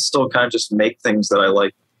I still kind of just make things that I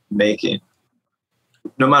like making,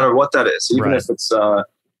 no matter what that is. Even if it's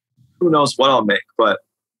who knows what I'll make, but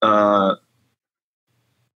I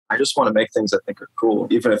just want to make things I think are cool,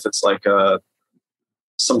 even if it's like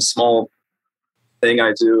some small thing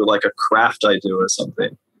I do, like a craft I do or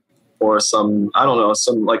something, or some, I don't know,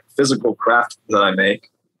 some like physical craft that I make,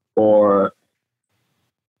 or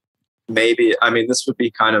maybe, I mean, this would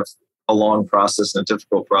be kind of a long process and a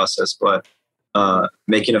difficult process, but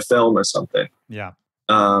making a film or something. Yeah.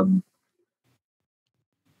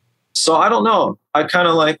 So I don't know. I kind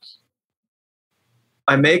of like,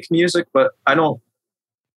 I make music, but I don't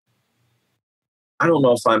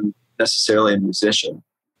know if I'm necessarily a musician.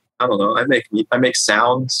 I don't know. I make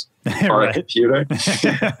sounds on a computer.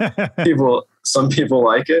 Some people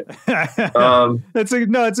like it. It's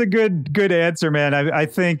a good answer, man. I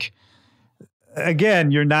think,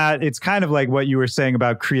 again, it's kind of like what you were saying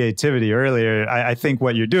about creativity earlier. I think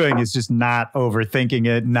what you're doing is just not overthinking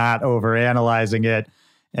it, not overanalyzing it,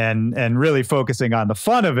 and really focusing on the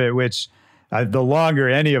fun of it, which the longer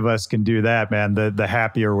any of us can do that, man, the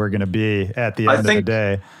happier we're going to be at the end of the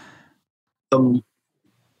day.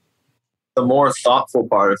 The more thoughtful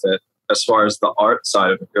part of it, as far as the art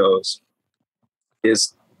side of it goes,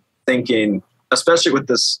 is thinking, especially with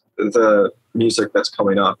the music that's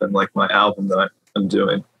coming up and like my album that I'm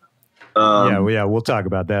doing. We'll talk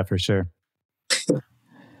about that for sure.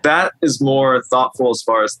 That is more thoughtful as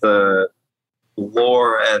far as the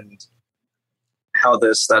lore and how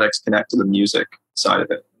the aesthetics connect to the music side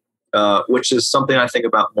of it, which is something I think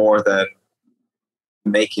about more than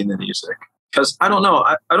making the music. Because I don't know,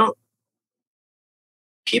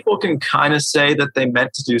 people can kind of say that they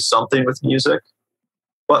meant to do something with music,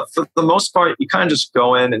 but for the most part, you kind of just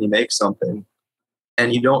go in and you make something,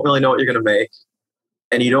 and you don't really know what you're going to make,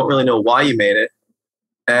 and you don't really know why you made it,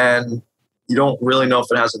 and you don't really know if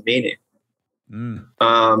it has a meaning.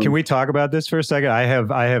 Can we talk about this for a second? I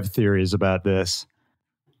have theories about this.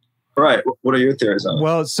 Right. What are your theories on it?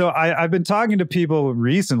 Well, so I've been talking to people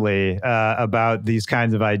recently about these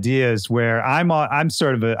kinds of ideas where I'm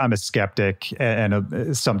a skeptic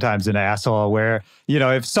and sometimes an asshole, where,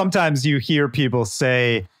 if sometimes you hear people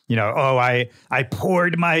say, oh, I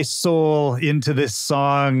poured my soul into this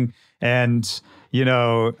song, and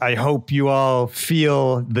I hope you all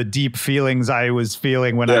feel the deep feelings I was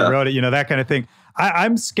feeling when I wrote it, that kind of thing.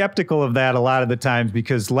 I'm skeptical of that a lot of the times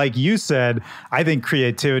because, like you said, I think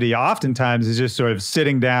creativity oftentimes is just sort of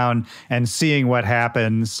sitting down and seeing what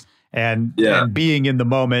happens and being in the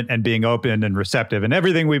moment and being open and receptive and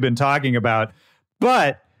everything we've been talking about.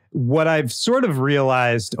 But what I've sort of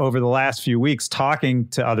realized over the last few weeks talking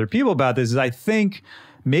to other people about this is I think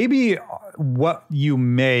maybe what you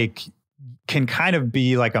make can kind of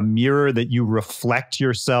be like a mirror that you reflect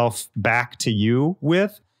yourself back to you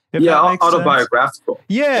with. Autobiographical.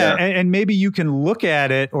 Yeah. And maybe you can look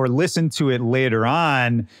at it or listen to it later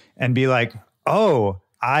on and be like, oh,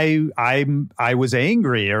 I was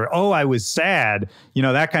angry, or, oh, I was sad,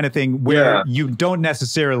 that kind of thing, where you don't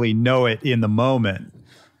necessarily know it in the moment.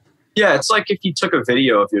 Yeah. It's like if you took a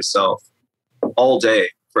video of yourself all day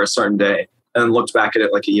for a certain day and looked back at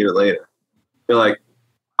it like a year later, you're like,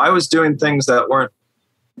 I was doing things that weren't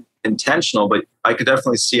intentional, but I could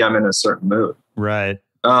definitely see I'm in a certain mood. Right.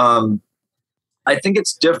 I think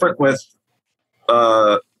it's different with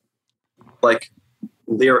like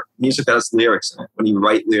music that has lyrics in it. When you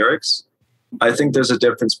write lyrics, I think there's a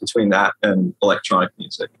difference between that and electronic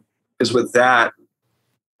music. Because with that,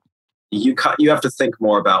 you have to think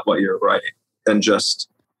more about what you're writing than just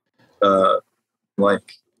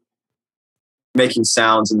like making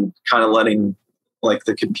sounds and kind of letting like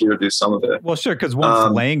the computer do some of it. Well, sure, because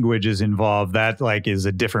once language is involved, that like is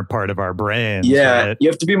a different part of our brain. Yeah, right? You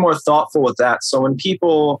have to be more thoughtful with that. So when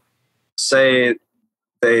people say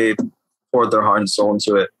they poured their heart and soul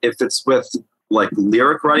into it, if it's with like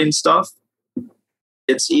lyric writing stuff,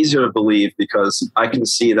 it's easier to believe because I can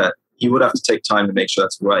see that you would have to take time to make sure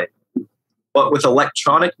that's right. But with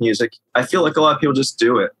electronic music, I feel like a lot of people just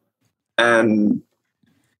do it and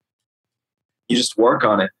you just work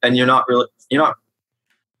on it, and you're not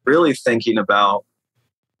really thinking about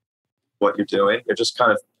what you're doing. You're just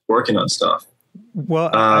kind of working on stuff. Well,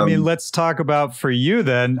 I mean, let's talk about for you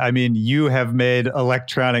then. I mean, you have made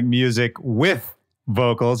electronic music with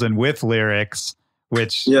vocals and with lyrics,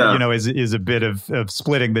 which, Yeah. you know, is a bit of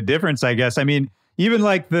splitting the difference, I guess. I mean, even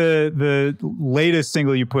like the latest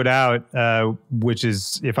single you put out, which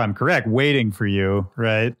is, if I'm correct, Waiting for You,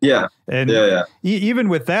 right? Yeah. And Yeah. even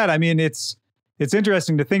with that, I mean, it's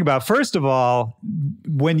interesting to think about. First of all,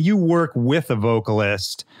 when you work with a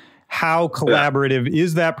vocalist, how collaborative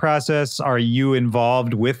is that process? Are you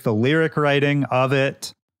involved with the lyric writing of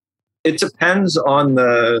it? It depends on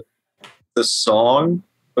the song.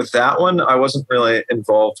 With that one, I wasn't really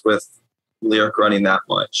involved with lyric writing that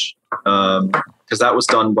much, because that was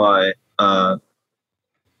done by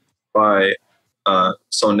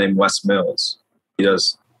someone named Wes Mills. He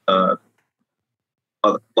does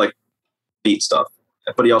like beat stuff,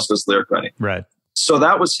 but he also does lyric writing. Right. So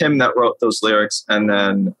that was him that wrote those lyrics, and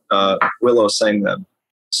then Willow sang them.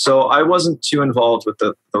 So I wasn't too involved with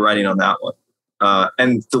the writing on that one.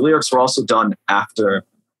 And the lyrics were also done after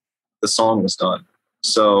the song was done.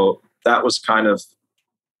 So that was kind of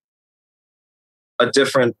a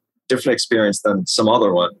different experience than some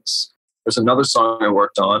other ones. There's another song I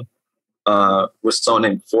worked on with someone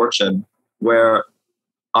named Fortune, where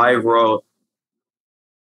I wrote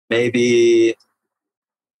maybe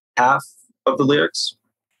half of the lyrics,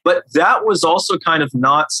 but that was also kind of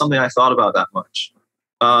not something I thought about that much.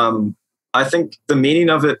 I think the meaning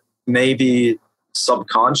of it may be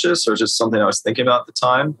subconscious or just something I was thinking about at the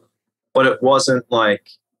time, but it wasn't like,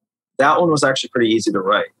 that one was actually pretty easy to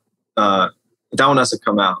write. That one hasn't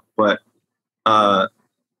come out, but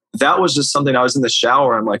that was just something I was in the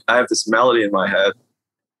shower. I'm like, I have this melody in my head.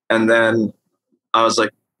 And then I was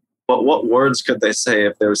like, but what words could they say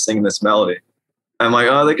if they were singing this melody? I'm like,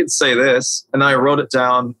 oh, they could say this. And I wrote it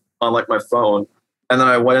down on like my phone. And then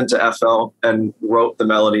I went into FL and wrote the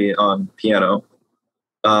melody on piano.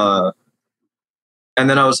 And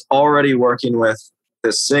then I was already working with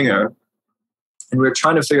this singer, and we were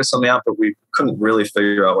trying to figure something out, but we couldn't really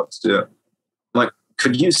figure out what to do. I'm like,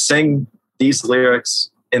 could you sing these lyrics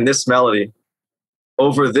in this melody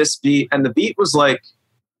over this beat? And the beat was like,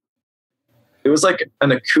 it was like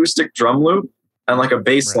an acoustic drum loop and like a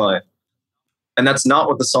bass line. Right. And that's not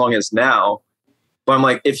what the song is now. But I'm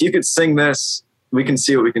like, if you could sing this, we can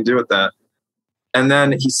see what we can do with that. And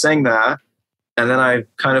then he sang that. And then I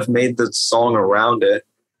kind of made the song around it.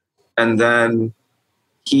 And then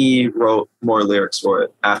he wrote more lyrics for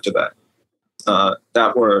it after that.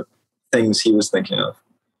 That were things he was thinking of,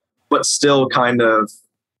 but still kind of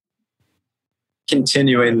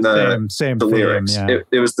continuing the theme, lyrics. Yeah.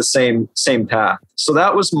 It was the same path. So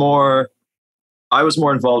that was more, I was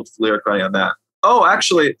more involved with lyric writing on that. Oh,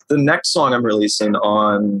 actually, the next song I'm releasing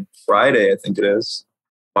on Friday, I think it is.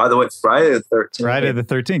 By the way, Friday the 13th. Friday the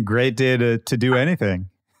 13th. Great day to do anything.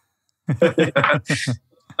 I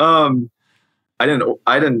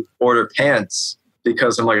didn't order pants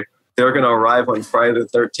because I'm like, they're going to arrive on Friday the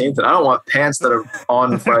 13th. And I don't want pants that are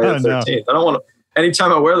on Friday the 13th. No. I don't want to,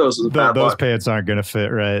 anytime I wear those, those pants aren't going to fit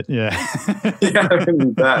right. Yeah. Yeah, I can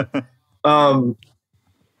do that.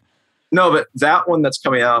 No, but that one that's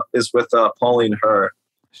coming out is with Pauline Herr.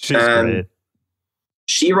 She's great.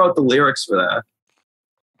 She wrote the lyrics for that,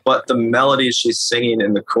 but the melody she's singing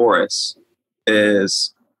in the chorus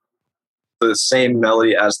is the same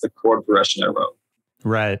melody as the chord progression I wrote.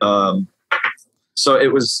 Right. So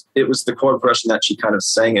it was the chord progression that she kind of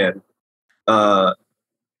sang in.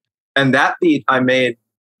 And that beat I made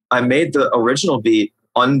the original beat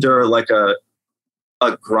under like a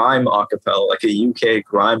grime acapella, like a UK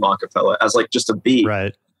grime acapella, as like just a beat.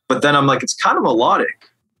 Right. But then I'm like, it's kind of melodic.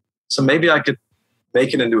 So maybe I could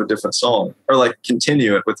make it into a different song or like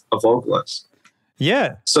continue it with a vocalist.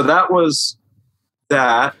 Yeah. So that was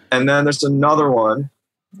that. And then there's another one.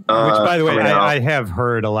 Which, by the way, I have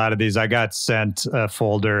heard a lot of these. I got sent a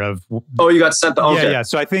folder of. Oh, you got sent the, okay. Yeah.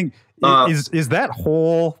 So I think, is that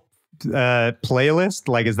whole playlist,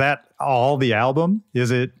 like, is that all the album? Is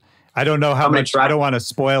it? I don't know how much. I don't want to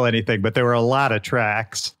spoil anything, but there were a lot of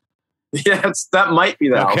tracks. Yeah, that might be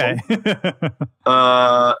the album.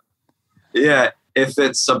 Yeah, if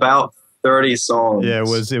it's about 30 songs. Yeah, it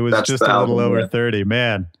was just a little over 30.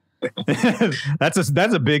 Man, that's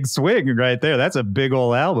a big swing right there. That's a big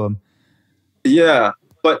old album. Yeah,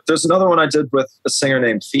 but there's another one I did with a singer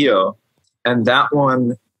named Theo, and that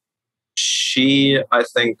one, she wrote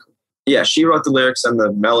the lyrics and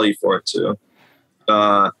the melody for it too.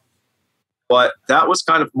 But that was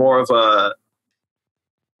kind of more of a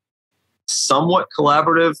somewhat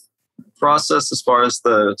collaborative process as far as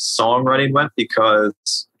the songwriting went,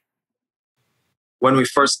 because when we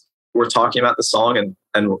first were talking about the song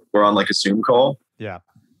and we're on like a Zoom call, yeah,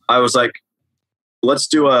 I was like, let's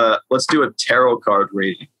do a tarot card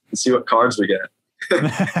reading and see what cards we get.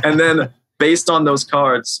 And then based on those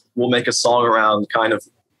cards, we'll make a song around kind of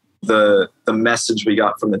the message we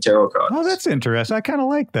got from the tarot cards. Oh, that's interesting. I kind of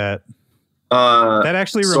like that. That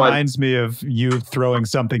actually reminds me of you throwing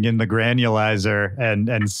something in the granulizer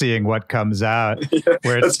and seeing what comes out. Yeah,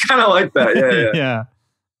 where it's kind of like that. Yeah, yeah.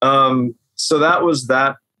 So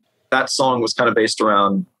that song was kind of based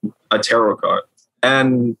around a tarot card,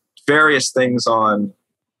 and various things on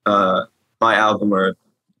my album are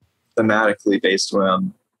thematically based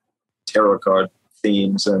around tarot card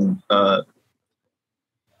themes and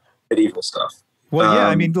medieval stuff. Well, yeah,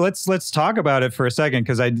 I mean, let's talk about it for a second,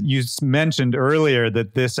 because you mentioned earlier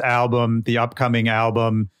that this album, the upcoming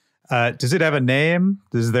album, does it have a name?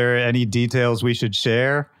 Is there any details we should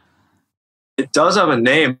share? It does have a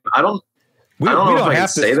name. I don't know if I can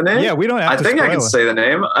say the name. Yeah, we don't have to. I think I can say the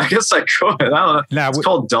name. I guess I could. I don't know. It's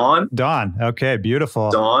called Dawn. Dawn. Okay,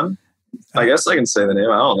 beautiful. Dawn. I guess I can say the name.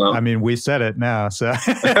 I don't know. I mean, we said it now, so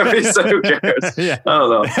who cares? Yeah. I don't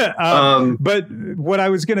know. But what I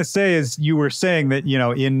was going to say is, you were saying that, you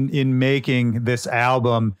know, in making this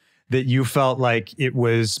album, that you felt like it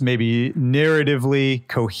was maybe narratively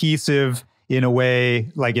cohesive in a way,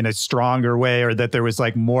 like in a stronger way, or that there was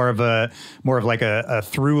like more of like a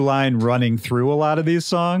through line running through a lot of these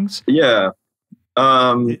songs. Yeah.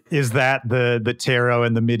 Is that the tarot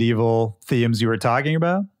and the medieval themes you were talking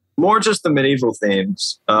about? More just the medieval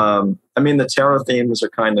themes. I mean, the tarot themes are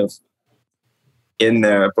kind of in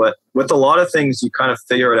there, but with a lot of things, you kind of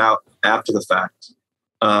figure it out after the fact.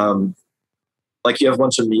 Like you have a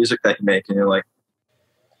bunch of music that you make and you're like,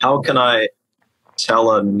 how can I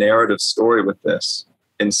tell a narrative story with this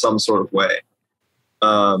in some sort of way?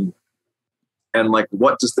 And like,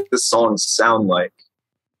 what does this song sound like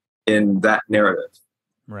in that narrative?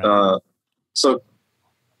 Right. So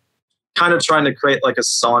kind of trying to create like a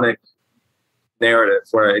sonic narrative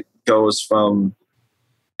where it goes from,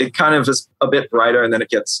 it kind of is a bit brighter and then it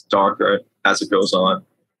gets darker as it goes on,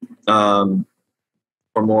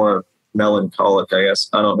 or more melancholic, I guess.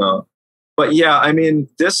 I don't know. But yeah, I mean,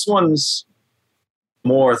 this one's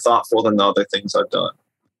more thoughtful than the other things I've done.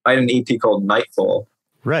 I had an EP called Nightfall.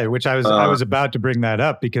 Right, which I was about to bring that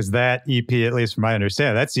up, because that EP, at least from my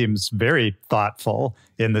understanding, that seems very thoughtful,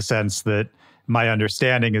 in the sense that my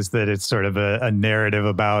understanding is that it's sort of a narrative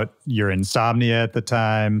about your insomnia at the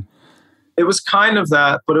time. It was kind of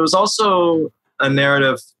that, but it was also a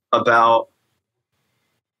narrative about,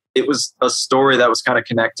 it was a story that was kind of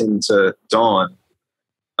connecting to Dawn.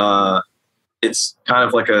 It's kind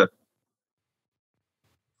of like a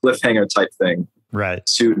cliffhanger type thing, right,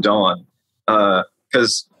 to Dawn.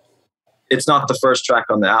 Because it's not the first track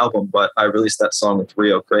on the album, but I released that song with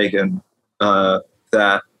Rio Cragen,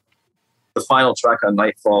 that the final track on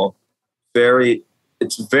Nightfall,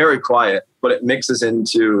 it's very quiet, but it mixes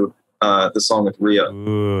into the song with Rio.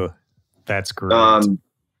 Ooh, that's great.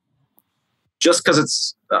 Just because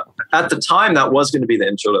it's, at the time, that was going to be the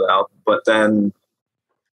intro to the album, but then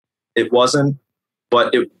it wasn't,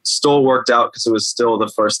 but it still worked out because it was still the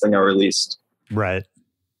first thing I released. Right.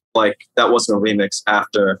 Like, that wasn't a remix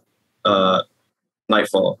after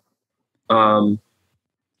Nightfall. But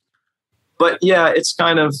yeah, it's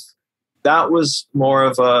kind of, that was more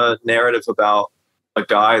of a narrative about a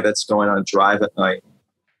guy that's going on a drive at night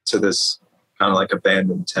to this kind of like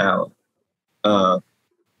abandoned town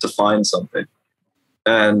to find something.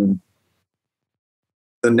 And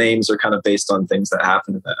the names are kind of based on things that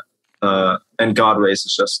happen in that. And God Rays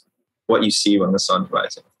is just what you see when the sun's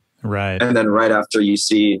rising. Right. And then right after you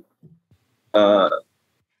see, because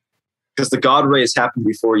the God Rays happen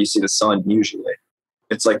before you see the sun usually.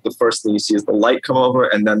 It's like the first thing you see is the light come over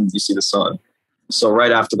and then you see the sun. So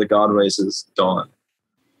right after the God Rays is dawn.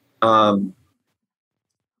 And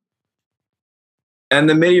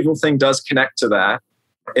the medieval thing does connect to that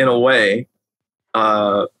in a way.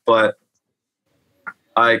 But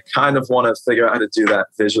I kind of want to figure out how to do that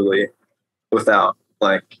visually without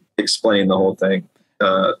like explaining the whole thing.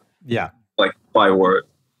 Yeah. Like by word.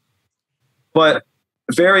 But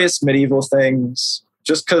various medieval things,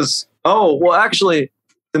 just because, actually,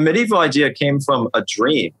 the medieval idea came from a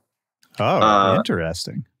dream. Oh,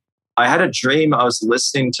 interesting. I had a dream. I was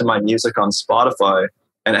listening to my music on Spotify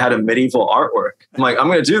and it had a medieval artwork. I'm like, I'm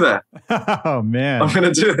going to do that. Oh, man. I'm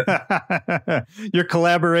going to do that. You're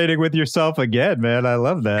collaborating with yourself again, man. I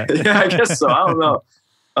love that. Yeah, I guess so. I don't know.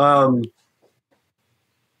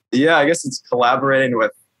 Yeah, I guess it's collaborating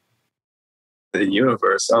with the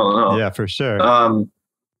universe. I don't know. Yeah, for sure.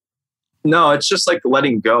 No, it's just like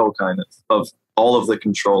letting go kind of all of the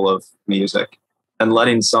control of music and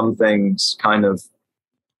letting some things kind of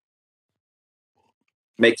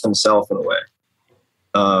make themselves in a way.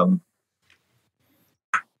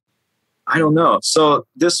 I don't know. So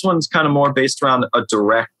this one's kind of more based around a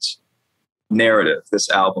direct narrative, this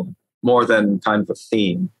album, more than kind of a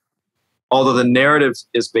theme. Although the narrative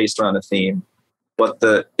is based around a theme, but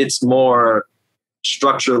it's more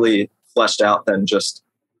structurally fleshed out than just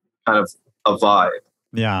kind of a vibe.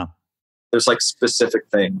 Yeah. There's like specific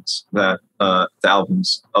things that the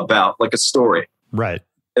album's about, like a story. Right.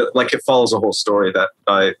 It follows a whole story that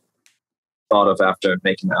I thought of after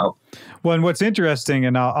making the album. Well, and what's interesting,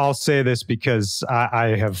 and I'll say this because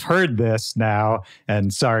I have heard this now,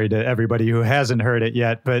 and sorry to everybody who hasn't heard it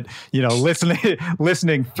yet, but you know,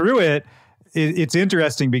 listening through it, it's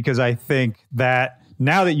interesting because I think that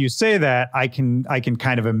now that you say that, I can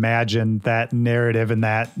kind of imagine that narrative and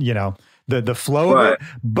that, you know, the flow of it.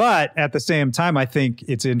 But at the same time, I think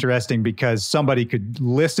it's interesting because somebody could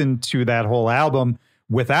listen to that whole album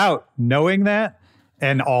without knowing that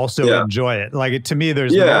and also enjoy it. Like to me,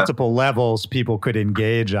 there's multiple levels people could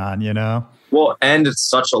engage on, you know? Well, and it's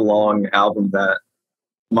such a long album that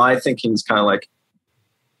my thinking is kind of like,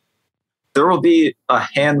 there will be a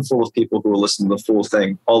handful of people who will listen to the full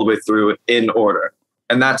thing all the way through in order.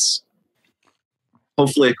 And that's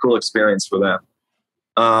hopefully a cool experience for them.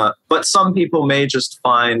 But some people may just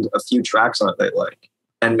find a few tracks on it they like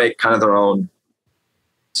and make kind of their own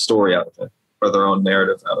story out of it, or their own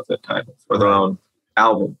narrative out of it, kind of, or their own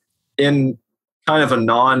album in kind of a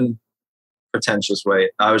non-pretentious way.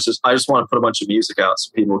 I just want to put a bunch of music out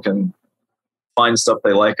so people can find stuff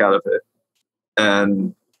they like out of it.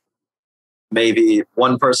 And maybe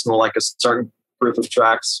one person will like a certain group of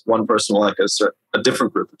tracks, one person will like a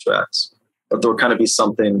different group of tracks, but there will kind of be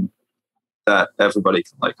something that everybody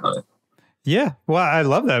can like on it. Yeah, well, I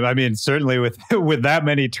love that. I mean, certainly with that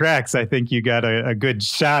many tracks, I think you got a good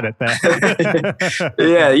shot at that.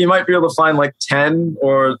 Yeah, you might be able to find like 10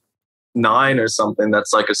 or 9 or something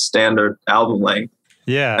that's like a standard album length.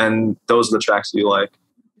 Yeah. And those are the tracks you like.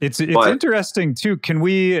 It's interesting too.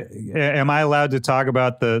 Am I allowed to talk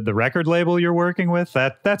about the record label you're working with?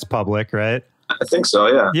 That's public, right? I think so,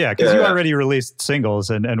 yeah. Yeah, because you already released singles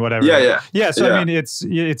and whatever. Yeah, so I mean,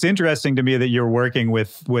 it's interesting to me that you're working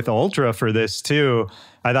with Ultra for this too.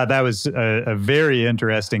 I thought that was a very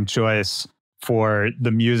interesting choice for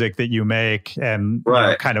the music that you make and you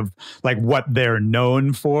know, kind of like what they're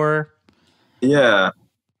known for. Yeah,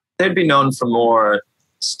 they'd be known for more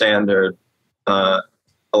standard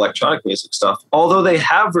electronic music stuff. Although they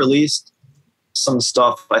have released some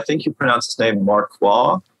stuff. I think you pronounce his name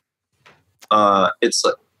Marquois. It's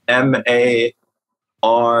Marcioz,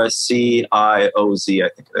 I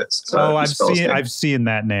think it is. So I've seen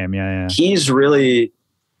that name. Yeah. He's really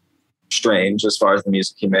strange as far as the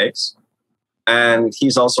music he makes, and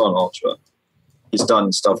he's also on Ultra. He's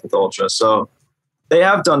done stuff with Ultra, so they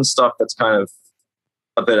have done stuff that's kind of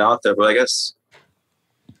a bit out there. But I guess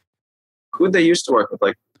who'd they used to work with,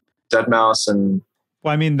 like Deadmau5 and.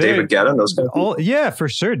 Well, I mean, David Guetta, those kind of people. Yeah, for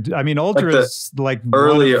sure. I mean, Ultra is like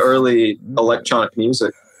early electronic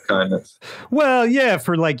music kind of. Well, yeah,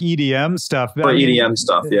 for like EDM stuff. EDM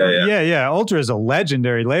stuff, yeah. Ultra is a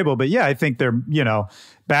legendary label, but yeah, I think they're, you know,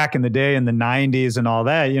 back in the day in the 90s and all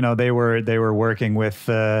that, you know, they were working with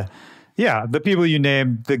the people you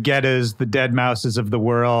named, the Guettas, the Deadmau5s of the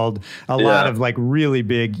world, a lot of like really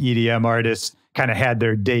big EDM artists kind of had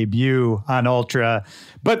their debut on Ultra.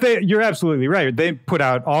 But you're absolutely right. They put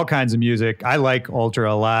out all kinds of music. I like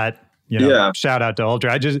Ultra a lot. You know, shout out to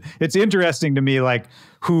Ultra. It's interesting to me, like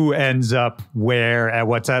who ends up where at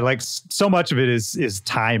what time. Like so much of it is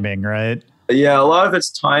timing, right? Yeah, a lot of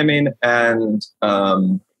it's timing and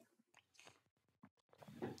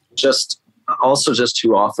just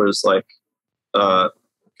who offers like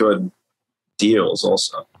good deals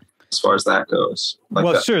also. As far as that goes. Like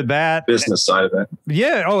well, sure, that business side of it.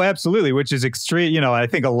 Yeah, oh, absolutely, which is extreme. You know, I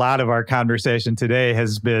think a lot of our conversation today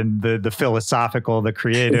has been the philosophical, the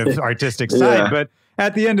creative, artistic side. But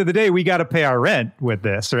at the end of the day, we got to pay our rent with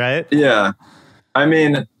this, right? Yeah. I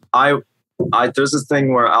mean, I there's this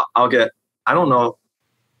thing where I'll get, I don't know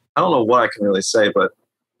what I can really say, but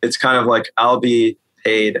it's kind of like I'll be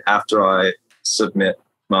paid after I submit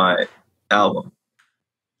my album.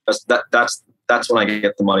 That's when I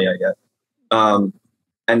get the money I get.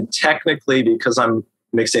 And technically, because I'm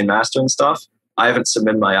mixing and mastering stuff, I haven't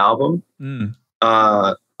submitted my album.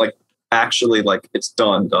 Like actually, like it's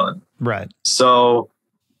done. Right. So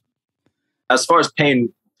as far as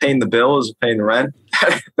paying the bills, paying the rent,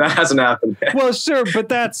 that hasn't happened yet. Well, sure, but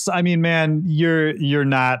that's, I mean, man, you're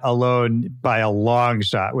not alone by a long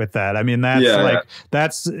shot with that. I mean, that's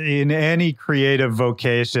that's in any creative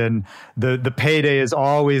vocation, the payday is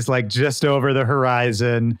always like just over the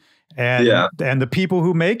horizon. And and the people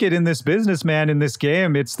who make it in this business, man, in this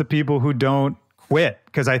game, it's the people who don't quit.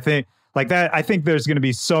 Because I think like that, I think there's going to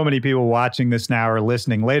be so many people watching this now or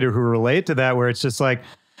listening later who relate to that, where it's just like,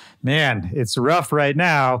 man, it's rough right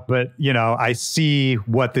now, but you know, I see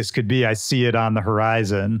what this could be. I see it on the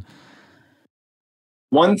horizon.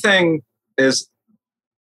 One thing is,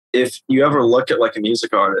 if you ever look at like a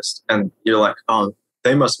music artist and you're like, oh,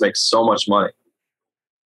 they must make so much money.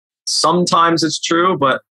 Sometimes it's true,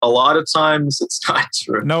 but a lot of times it's not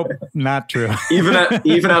true. Nope, not true. even at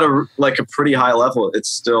a like a pretty high level, it's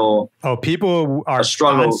still people are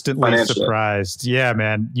constantly surprised. Yeah,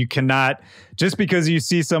 man. You cannot, just because you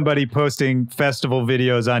see somebody posting festival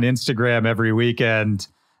videos on Instagram every weekend.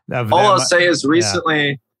 All I'll say is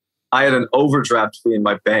recently I had an overdraft fee in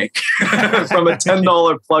my bank from a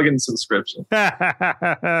 $10 plugin subscription.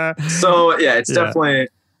 So yeah, it's definitely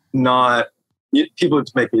not. People who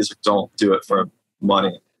make music don't do it for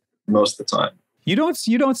money most of the time. You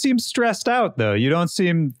don't seem stressed out though. You don't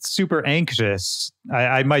seem super anxious.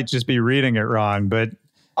 I might just be reading it wrong, but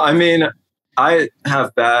I mean, I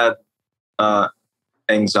have bad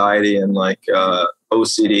anxiety and like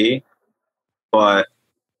OCD, but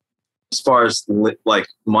as far as like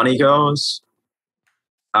money goes,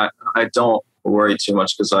 I don't worry too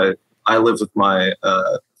much because I live with my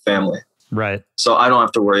family, right? So I don't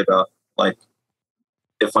have to worry about like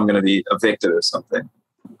if I'm going to be evicted or something,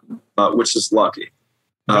 which is lucky.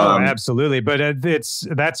 No, absolutely. But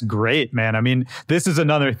that's great, man. I mean, this is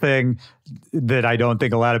another thing that I don't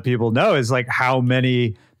think a lot of people know is like how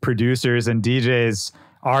many producers and DJs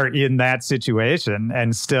are in that situation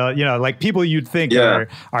and still, you know, like people you'd think are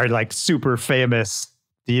like super famous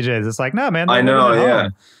DJs. It's like, no, man. I know. Yeah.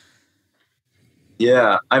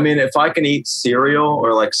 Yeah. I mean, if I can eat cereal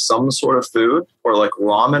or like some sort of food or like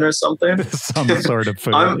ramen or something, some sort of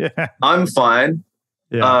food, I'm fine.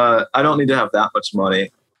 Yeah. I don't need to have that much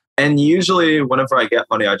money. And usually whenever I get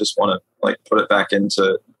money, I just want to like put it back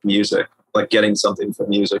into music, like getting something from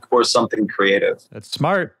music or something creative. That's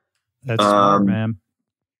smart. That's smart, man.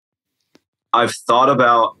 I've thought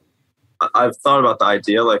about the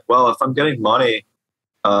idea like, well, if I'm getting money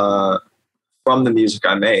from the music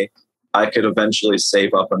I make, I could eventually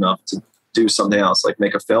save up enough to do something else, like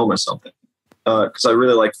make a film or something. Because I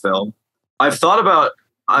really like film. I've thought about,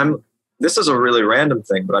 this is a really random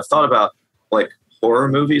thing, but I've thought about like horror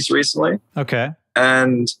movies recently. Okay.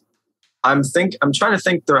 And I'm trying to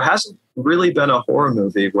think, there hasn't really been a horror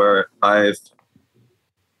movie where I've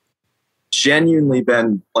genuinely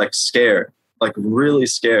been like scared, like really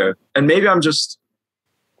scared. And maybe I'm just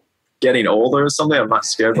getting older or something. I'm not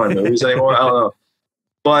scared by movies anymore. I don't know.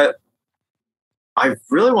 But I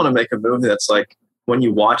really want to make a movie that's like, when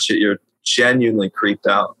you watch it, you're genuinely creeped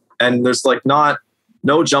out. And there's like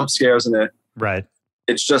no jump scares in it. Right.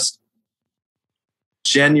 It's just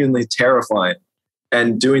genuinely terrifying,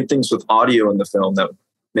 and doing things with audio in the film that would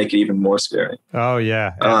make it even more scary. Oh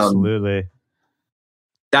yeah, absolutely.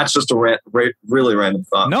 That's just a really random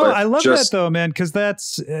thought. No, I love that though, man, because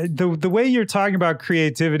that's the way you're talking about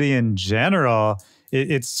creativity in general.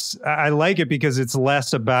 I like it because it's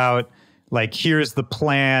less about like, here's the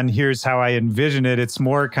plan, here's how I envision it. It's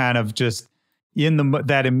more kind of just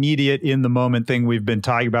that immediate in the moment thing we've been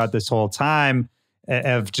talking about this whole time,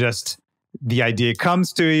 of just the idea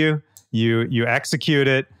comes to you, you execute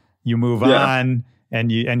it, you move on, and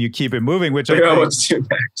you keep it moving, which I think,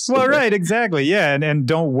 well, right, exactly. Yeah. And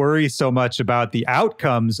don't worry so much about the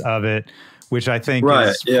outcomes of it, which I think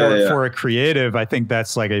is for a creative, I think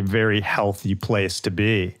that's like a very healthy place to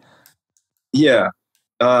be. Yeah.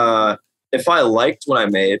 If I liked what I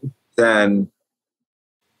made, then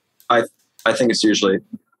I think it's usually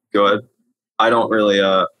good. I don't really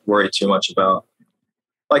worry too much about,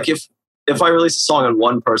 like, if I release a song and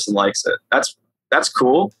one person likes it, that's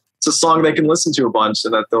cool. It's a song they can listen to a bunch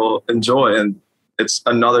and that they'll enjoy, and it's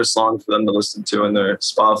another song for them to listen to in their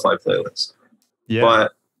Spotify playlist. Yeah.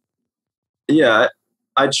 But yeah,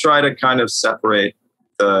 I try to kind of separate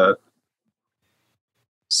the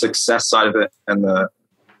success side of it and the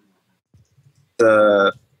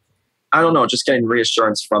I don't know, just getting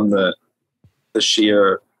reassurance from the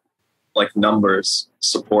sheer like numbers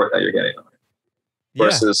support that you're getting on it.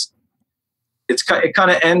 Versus it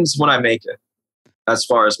kind of ends when I make it, as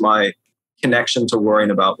far as my connection to worrying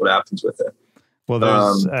about what happens with it. Well,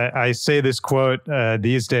 I say this quote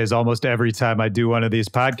these days almost every time I do one of these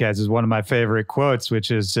podcasts, is one of my favorite quotes,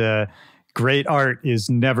 which is great art is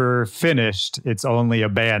never finished, it's only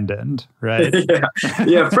abandoned, right?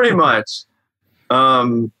 yeah, pretty much.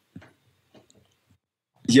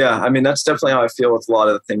 Yeah, I mean, that's definitely how I feel with a lot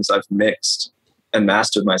of the things I've mixed and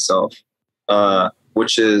mastered myself.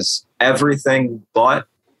 which is everything, but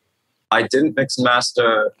I didn't mix and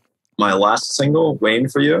master my last single, Waiting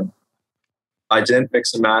for You. I didn't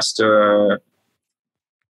mix and master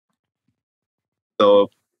the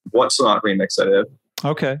What So Not remix I did.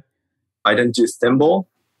 Okay. I didn't do Thimble.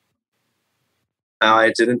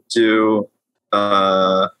 I didn't do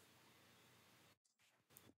I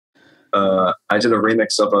did a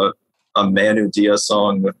remix of a Manu Diaz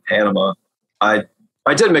song with Panama. I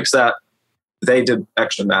did mix that. They did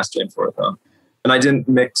extra mastering for it though. And I didn't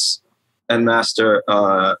mix and master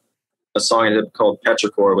a song I did called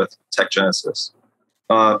Petrichor with Tech Genesis.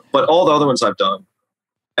 But all the other ones I've done.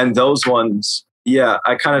 And those ones, yeah,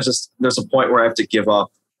 I kind of just, there's a point where I have to give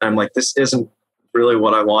up. And I'm like, this isn't really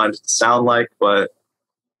what I wanted it to sound like, but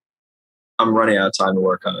I'm running out of time to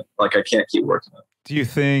work on it. Like, I can't keep working on it. Do you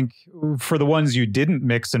think for the ones you didn't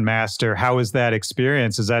mix and master, how was that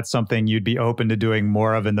experience? Is that something you'd be open to doing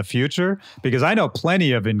more of in the future? Because I know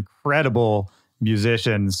plenty of incredible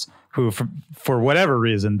musicians who, for whatever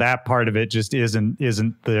reason, that part of it just isn't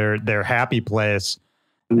their happy place.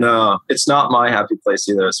 No, it's not my happy place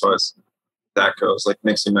either as far as that goes. Like,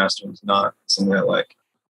 mixing mastering is not something I like.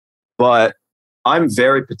 But I'm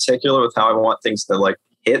very particular with how I want things to like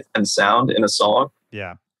hit and sound in a song.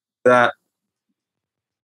 Yeah. That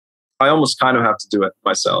I almost kind of have to do it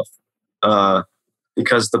myself,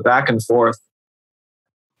 because the back and forth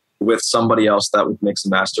with somebody else that would mix and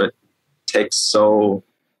master it takes so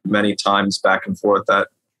many times back and forth that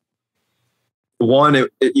one, it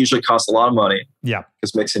usually costs a lot of money. Yeah.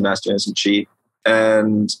 Because mixing and mastering isn't cheap.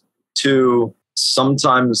 And two,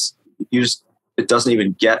 sometimes it doesn't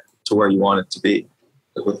even get to where you want it to be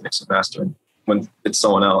with mixing and mastering when it's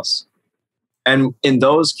someone else. And in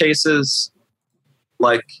those cases,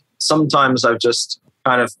 like, sometimes I've just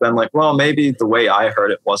kind of been like, well, maybe the way I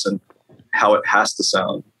heard it wasn't how it has to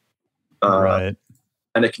sound. Right.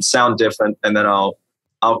 And it can sound different. And then I'll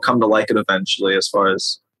come to like it eventually as far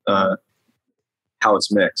as how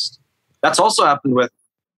it's mixed. That's also happened with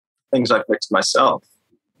things I've mixed myself.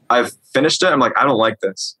 I've finished it. I'm like, I don't like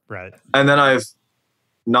this. Right. And then I've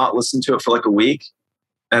not listened to it for like a week.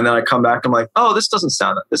 And then I come back, I'm like, oh, this doesn't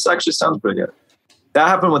sound it. This actually sounds pretty good. That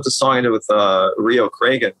happened with the song I did with Rio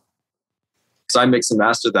Cragen. Because I mixed and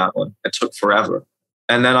mastered that one. It took forever.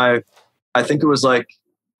 And then I think it was like,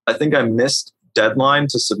 I think I missed deadline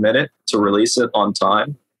to submit it, to release it on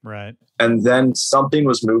time. Right. And then something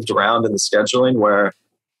was moved around in the scheduling where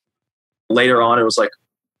later on it was like,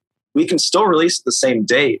 we can still release the same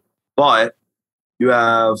date, but you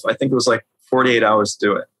have, I think it was like 48 hours to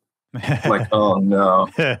do it. I'm like, oh no.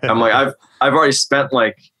 I'm like, I've already spent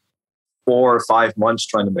like 4 or 5 months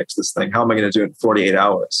trying to mix this thing. How am I going to do it in 48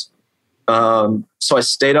 hours? So I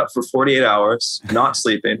stayed up for 48 hours, not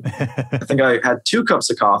sleeping. I think I had 2 cups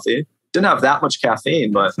of coffee. Didn't have that much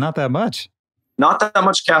caffeine, but it's not that much. Not that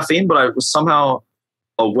much caffeine, but I was somehow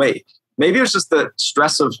awake. Maybe it was just the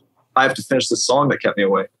stress of I have to finish this song that kept me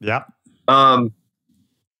awake. Yeah. And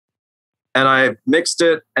I mixed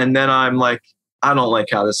it, and then I'm like, I don't like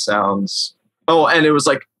how this sounds. Oh, and it was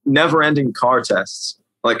like never-ending car tests.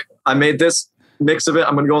 Like, I made this mix of it.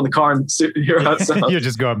 I'm going to go in the car and hear how it sounds. You're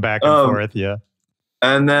just going back and forth, yeah.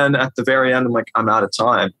 And then at the very end, I'm like, I'm out of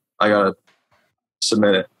time. I got to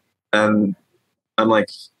submit it. And I'm like,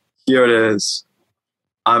 here it is.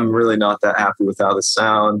 I'm really not that happy with how this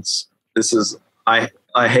sounds. This is, I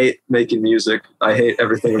hate making music. I hate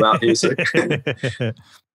everything about music. And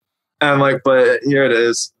I'm like, but here it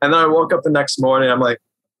is. And then I woke up the next morning. I'm like,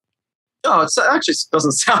 oh, it actually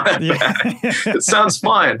doesn't sound that bad. It sounds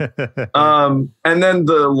fine. And then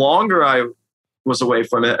the longer I was away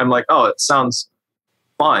from it, I'm like, oh, it sounds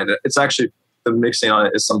fine. It's actually, the mixing on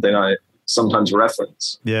it is something I sometimes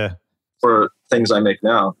reference. Yeah. For things I make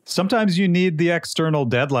now. Sometimes you need the external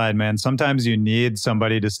deadline, man. Sometimes you need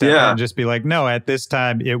somebody to step in and just be like, no, at this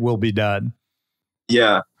time it will be done.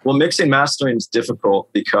 Yeah. Well, mixing mastering is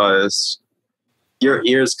difficult because your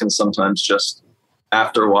ears can sometimes just,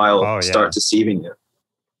 after a while, start deceiving you,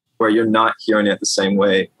 where you're not hearing it the same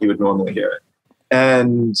way you would normally hear it.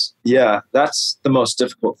 And yeah, that's the most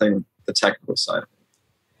difficult thing, the technical side.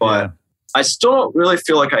 But I still don't really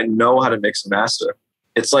feel like I know how to mix and master.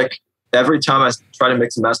 It's like every time I try to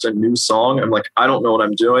mix and master a new song, I'm like, I don't know what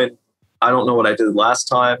I'm doing. I don't know what I did last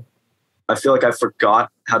time. I feel like I forgot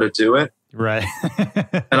how to do it. Right.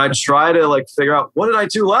 And I try to like figure out, what did I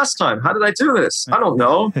do last time? How did I do this? I don't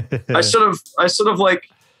know. I should have like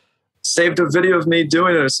saved a video of me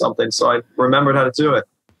doing it or something, so I remembered how to do it.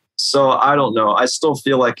 So I don't know. I still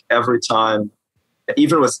feel like every time,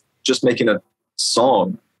 even with just making a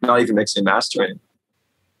song, not even mixing and mastering,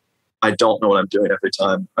 I don't know what I'm doing every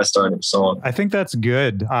time I start a new song. I think that's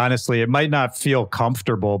good. Honestly, it might not feel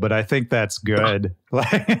comfortable, but I think that's good.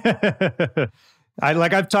 Like,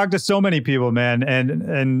 I've talked to so many people, man,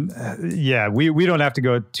 and yeah, we don't have to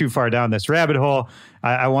go too far down this rabbit hole.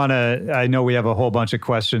 I know we have a whole bunch of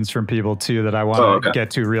questions from people too that I want to get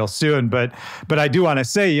to real soon, but I do want to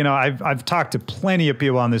say, you know, I've talked to plenty of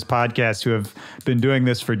people on this podcast who have been doing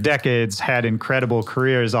this for decades, had incredible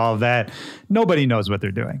careers, all of that. Nobody knows what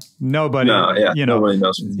they're doing. Nobody, you know, nobody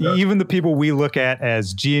knows. Even the people we look at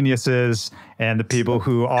as geniuses and the people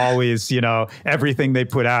who always, you know, everything they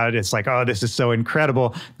put out, it's like, oh, this is so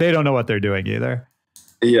incredible. They don't know what they're doing either.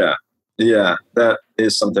 Yeah. Yeah. That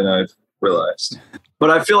is something I've realized. But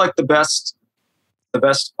I feel like the best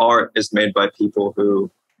art is made by people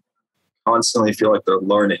who constantly feel like they're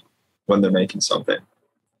learning when they're making something,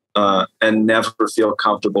 and never feel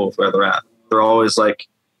comfortable with where they're at. They're always like,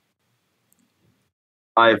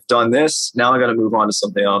 I've done this, now I got to move on to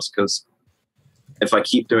something else, because if I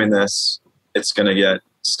keep doing this, it's going to get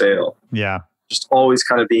stale. Yeah. Just always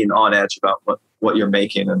kind of being on edge about what you're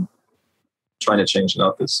making and trying to change it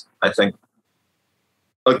up is, I think,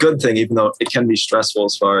 a good thing, even though it can be stressful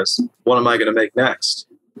as far as what am I going to make next?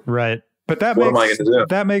 Right. But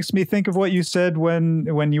that makes me think of what you said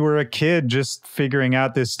when you were a kid, just figuring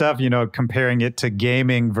out this stuff, you know, comparing it to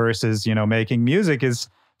gaming versus, you know, making music, is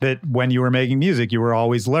that when you were making music, you were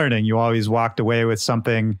always learning. You always walked away with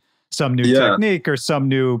something, some new technique or some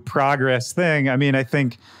new progress thing. I mean, I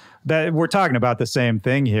think that we're talking about the same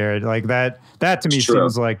thing here. Like that to me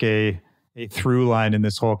seems like a through line in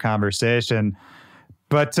this whole conversation.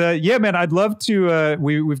 But yeah, man, I'd love to,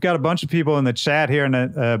 we've got a bunch of people in the chat here and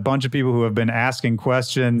a bunch of people who have been asking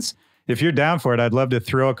questions. If you're down for it, I'd love to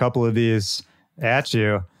throw a couple of these at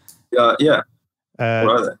you. Yeah. What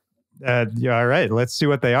are they? Yeah, all right, let's see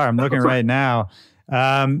what they are. I'm looking right now.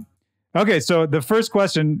 Okay, so the first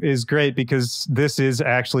question is great because this is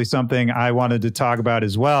actually something I wanted to talk about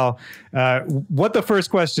as well. What the first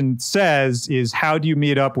question says is, how do you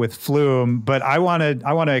meet up with Flume? But I want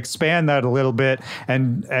to expand that a little bit,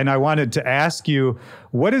 and I wanted to ask you,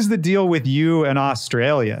 what is the deal with you and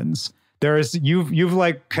Australians? You've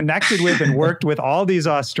like connected with and worked with all these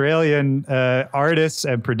Australian artists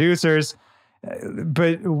and producers,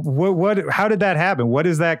 but how did that happen? What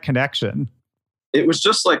is that connection? It was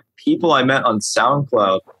just like people I met on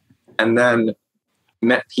SoundCloud, and then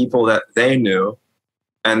met people that they knew,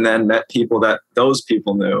 and then met people that those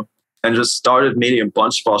people knew, and just started meeting a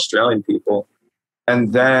bunch of Australian people.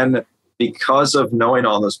 And then because of knowing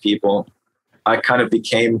all those people, I kind of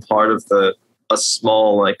became part of a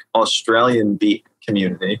small like Australian beat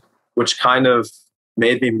community, which kind of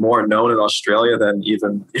made me more known in Australia than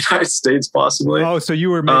even the United States possibly. Oh, so you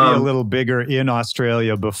were maybe a little bigger in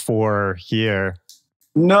Australia before here.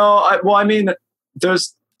 No, I mean,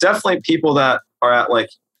 there's definitely people that are at like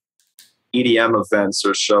EDM events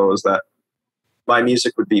or shows that my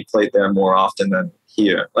music would be played there more often than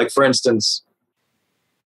here. Like, for instance,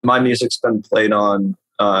 my music's been played on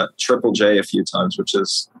Triple J a few times, which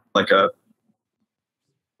is like a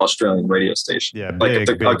Australian radio station. Yeah, like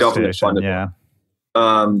a government funded one.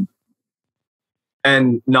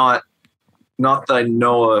 And not that I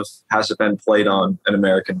know of has it been played on an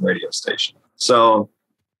American radio station. So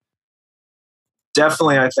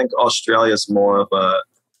definitely, I think Australia is more of a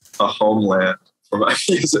homeland for my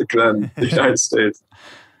music than the United States.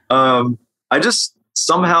 I just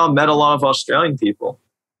somehow met a lot of Australian people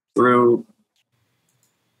through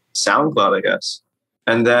SoundCloud, I guess.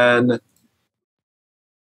 And then,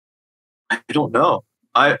 I don't know.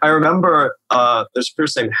 I remember there's a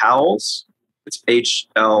person named Howells. It's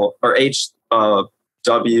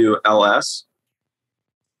HWLS,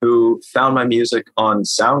 who found my music on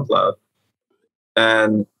SoundCloud.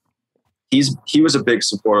 And he was a big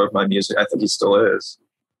supporter of my music. I think he still is.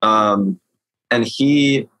 And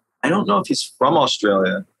I don't know if he's from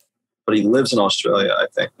Australia, but he lives in Australia, I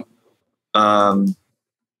think.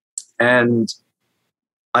 And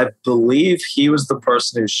I believe he was the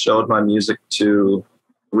person who showed my music to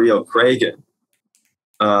Rio Cragen,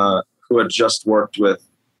 who had just worked with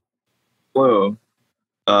Flume.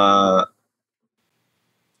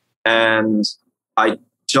 And I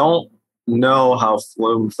don't know how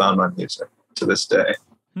Flume found my music to this day.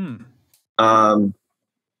 I've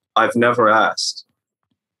never asked.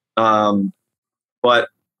 But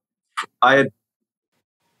I had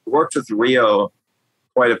worked with Rio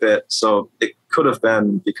quite a bit, so it could have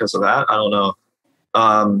been because of that. I don't know.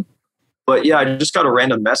 But yeah, I just got a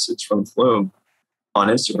random message from Flume on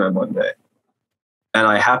Instagram one day, and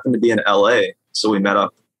I happened to be in LA, so we met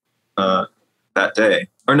up that day.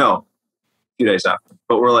 Or no, a few days after.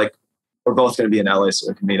 But we're like we're both going to be in LA so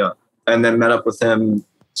we can meet up. And then met up with him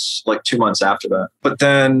like 2 months after that. But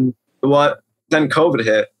then then COVID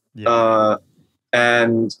hit. Yeah.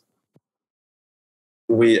 And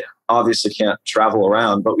we obviously can't travel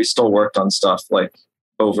around, but we still worked on stuff like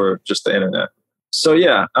over just the internet. So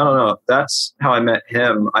yeah, I don't know. That's how I met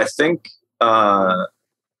him. I think What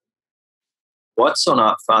So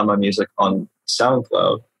Not found my music on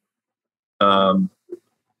SoundCloud.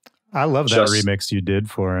 I love that remix you did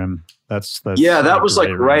for him. That's yeah, that was like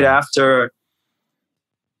right after,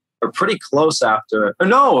 or pretty close after. Or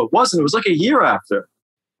no, it wasn't. It was like a year after.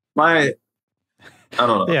 I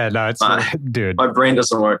don't know. Yeah, no, it's dude. My brain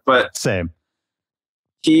doesn't work, but same.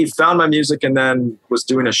 He found my music and then was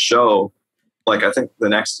doing a show, like I think the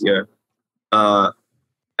next year.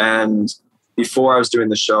 And before I was doing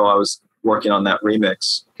the show, I was working on that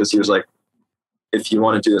remix because he was like, if you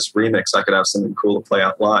want to do this remix, I could have something cool to play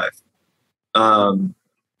out live.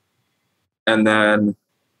 And then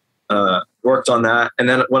worked on that. And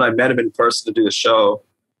then when I met him in person to do the show,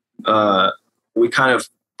 we kind of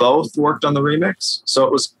both worked on the remix. So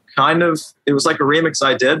it was like a remix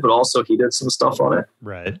I did, but also he did some stuff on it.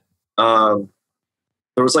 Right. There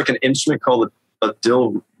was like an instrument called a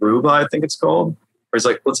Dilruba, I think it's called. Where he's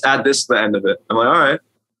like, let's add this to the end of it. I'm like, all right.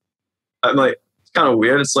 I'm like, it's kind of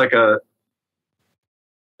weird. It's like I'm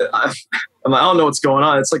like, I don't know what's going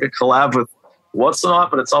on. It's like a collab with What So Not,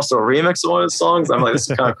 but it's also a remix of one of his songs. I'm like, this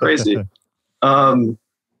is kind of crazy.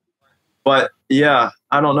 But yeah,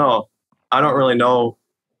 I don't know. I don't really know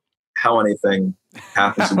how anything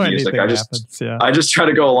happens in music. I just try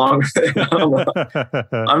to go along with it. I don't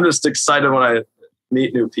know. I'm just excited when I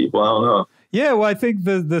meet new people. I don't know. Yeah, well, I think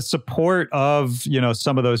the support of, you know,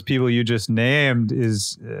 some of those people you just named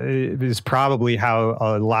is probably how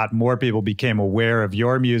a lot more people became aware of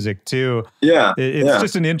your music too. Yeah, it's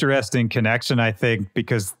just an interesting connection, I think,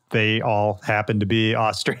 because they all happen to be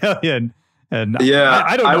Australian. And yeah,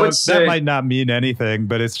 I don't know. That might not mean anything,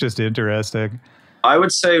 but it's just interesting. I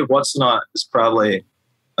would say What's Not is probably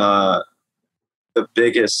the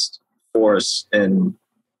biggest force in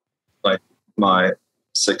like my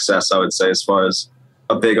success, I would say, as far as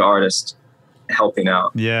a big artist helping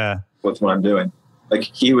out with what I'm doing. Like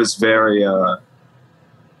he was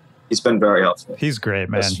he's been very helpful. He's great,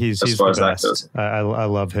 man. He's the best. I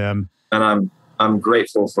love him. And I'm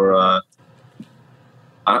grateful for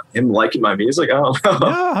him liking my music. I don't know.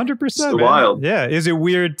 Yeah, 100%. It's wild. Yeah. Is it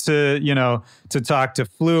weird to talk to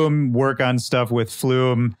Flume, work on stuff with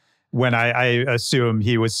Flume when I assume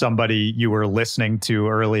he was somebody you were listening to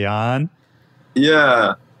early on?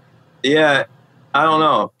 Yeah. Yeah. I don't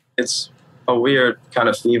know. It's a weird kind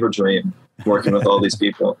of fever dream working with all these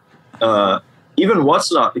people. Even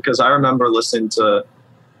What's Not, because I remember listening to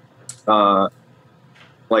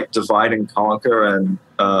like Divide and Conquer and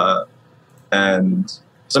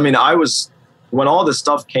I mean, when all this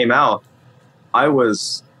stuff came out, I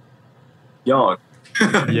was young.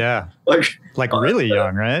 Yeah. like really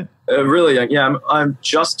young, right? Really young. Yeah. I'm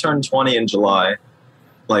just turned 20 in July,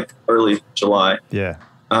 like early July. Yeah.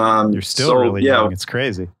 You're still really young. It's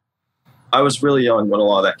crazy. I was really young when a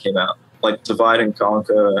lot of that came out. Like Divide and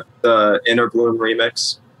Conquer, the Inner Bloom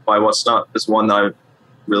remix by What's Not is one that I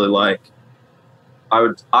really like. I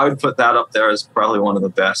would put that up there as probably one of the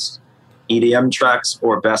best EDM tracks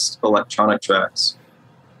or best electronic tracks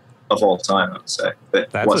of all time, I would say.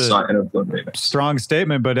 That's What's Not Inner Bloom remix. Strong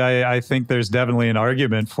statement, but I think there's definitely an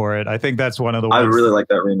argument for it. I think that's one of the ones. I really like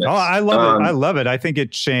that remix. Oh, I love it. I love it. I think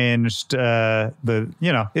it changed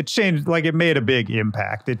it changed, like it made a big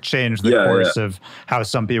impact. It changed the course of how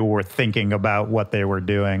some people were thinking about what they were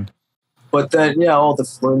doing. But then, all the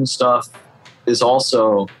Flume stuff is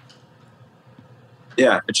also,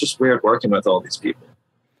 it's just weird working with all these people.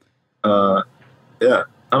 I don't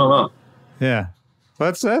know. Yeah.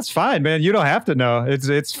 That's fine, man. You don't have to know.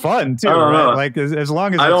 It's fun too, right? Like as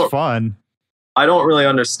long as it's fun. I don't really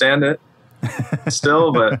understand it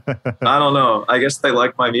still, but I don't know. I guess they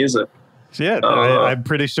like my music. Yeah, I'm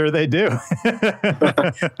pretty sure they do.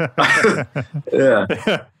 Yeah.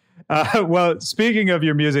 Well, speaking of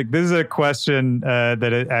your music, this is a question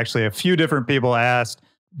that actually a few different people asked.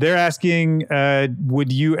 They're asking,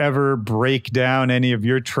 would you ever break down any of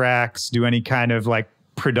your tracks, do any kind of like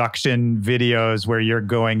production videos where you're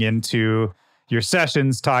going into your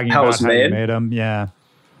sessions, talking about how you made them? Yeah.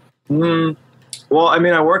 Well, I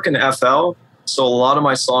mean, I work in FL, so a lot of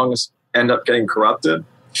my songs end up getting corrupted.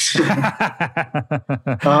 That's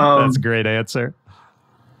a great answer.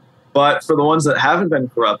 But for the ones that haven't been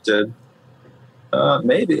corrupted,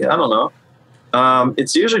 maybe, I don't know.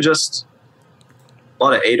 It's usually just a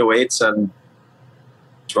lot of 808s and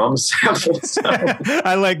drum samples.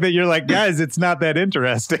 I like that you're like, guys, it's not that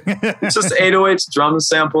interesting. It's just 808s, drum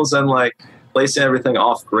samples, and like placing everything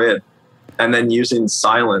off grid, and then using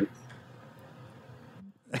silent.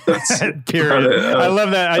 Period. I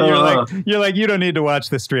love that. You're like, you don't need to watch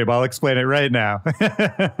the stream. I'll explain it right now.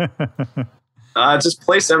 Just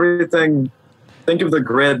place everything. Think of the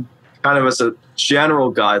grid kind of as a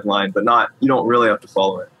general guideline, but you don't really have to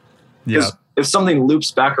follow it. Because if something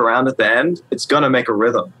loops back around at the end, it's going to make a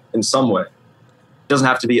rhythm in some way. It doesn't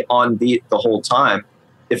have to be on beat the whole time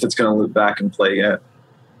if it's going to loop back and play again.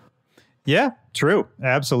 Yeah, true.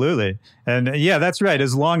 Absolutely. And yeah, that's right.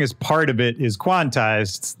 As long as part of it is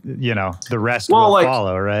quantized, the rest will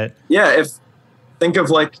follow, right? Yeah. Think of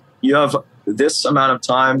like you have this amount of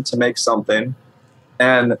time to make something,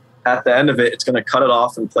 and at the end of it, it's going to cut it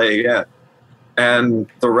off and play again. And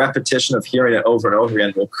the repetition of hearing it over and over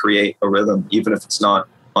again will create a rhythm, even if it's not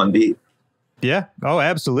on beat. Yeah. Oh,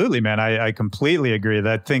 absolutely, man. I completely agree.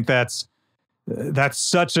 I think that's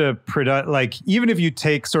such a like, even if you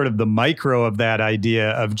take sort of the micro of that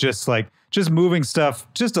idea of just moving stuff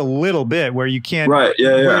just a little bit where you can't, right.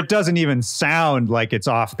 Where it doesn't even sound like it's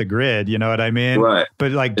off the grid. You know what I mean? Right.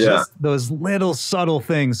 But like just those little subtle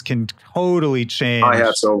things can totally change.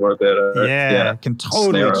 Hi-hats over a bit. Can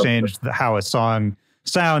totally change how a song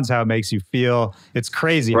sounds, how it makes you feel. It's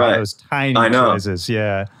crazy how those tiny choices.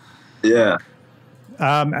 Yeah. Yeah.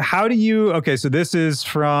 How do you, okay, so this is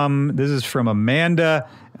from Amanda,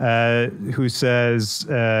 who says,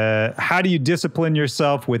 how do you discipline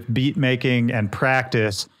yourself with beat making and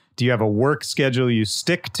practice? Do you have a work schedule you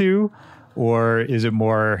stick to, or is it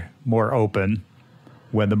more open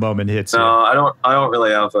when the moment hits you? No, I don't really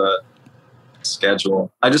have a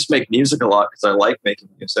schedule. I just make music a lot because I like making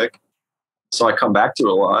music. So I come back to it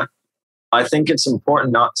a lot. I think it's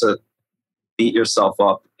important not to beat yourself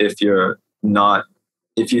up if you're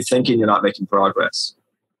thinking you're not making progress,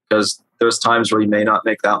 because there's times where you may not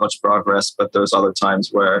make that much progress, but there's other times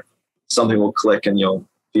where something will click and you'll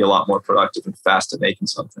be a lot more productive and fast at making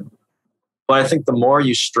something. But I think the more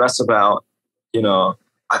you stress about, I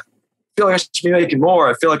feel like I should be making more,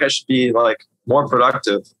 I feel like I should be like more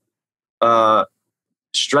productive,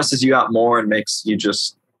 stresses you out more and makes you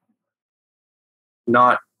just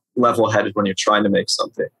not level-headed when you're trying to make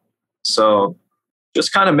something. So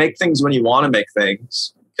just kind of make things when you want to make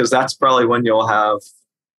things, because that's probably when you'll have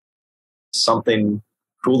something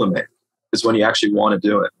cool to make, is when you actually want to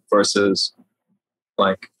do it, versus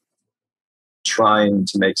like trying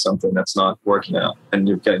to make something that's not working out and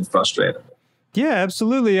you're getting frustrated. Yeah,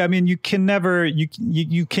 absolutely. I mean, you can never,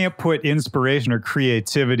 you can't put inspiration or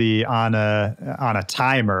creativity on a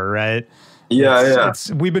timer, right? Yeah,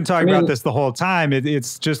 we've been talking about this the whole time.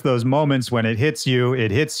 It's just those moments when it hits you,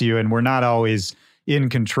 and we're not always in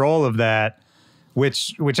control of that,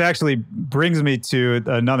 which actually brings me to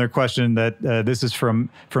another question that this is from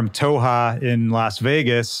Toha in Las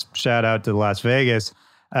Vegas. Shout out to Las Vegas,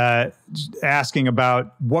 asking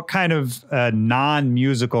about what kind of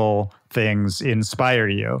non-musical things inspire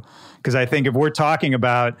you. Because I think if we're talking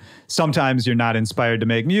about sometimes you're not inspired to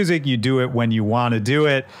make music, you do it when you want to do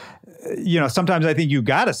it. Sometimes I think you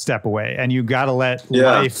got to step away and you got to let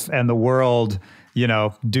life and the world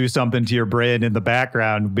do something to your brain in the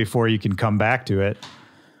background before you can come back to it.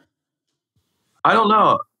 I don't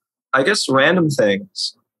know. I guess random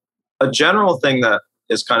things. A general thing that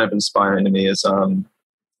is kind of inspiring to me is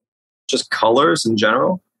just colors in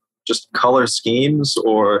general, just color schemes,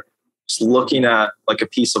 or just looking at like a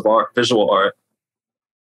piece of art, visual art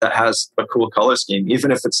that has a cool color scheme,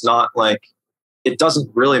 even if it's not like, it doesn't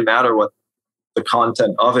really matter what the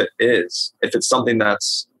content of it is. If it's something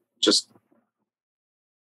that's just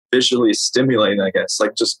visually stimulating, I guess,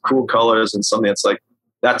 like just cool colors and something that's like,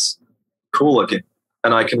 that's cool looking.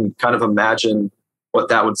 And I can kind of imagine what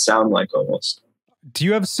that would sound like almost. Do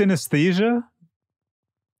you have synesthesia?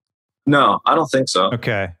 No, I don't think so.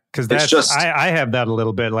 Okay. Because that's just, I have that a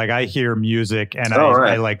little bit. Like I hear music and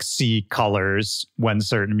I like see colors when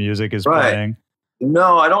certain music is playing.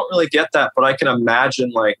 No, I don't really get that, but I can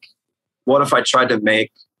imagine like, what if I tried to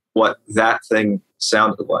make what that thing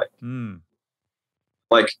sounded like?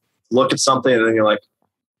 Like look at something and then you're like,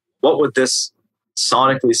 what would this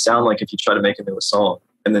sonically sound like if you try to make it into a song,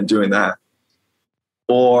 and then doing that?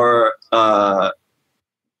 Or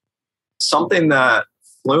something that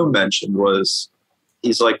Flume mentioned was,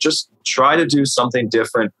 he's like, just try to do something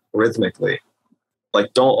different rhythmically.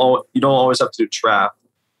 Like you don't always have to do trap.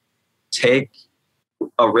 Take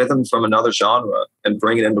a rhythm from another genre and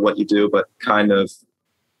bring it into what you do, but kind of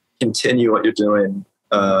continue what you're doing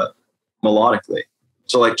melodically.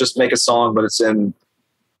 So like just make a song, but it's in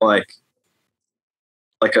like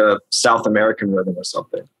like a South American rhythm or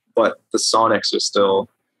something, but the sonics are still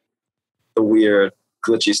the weird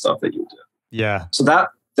glitchy stuff that you do. Yeah. So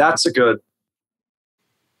that's a good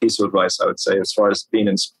piece of advice, I would say, as far as being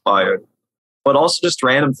inspired, but also just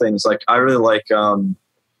random things. Like I really like,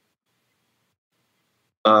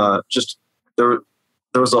 just there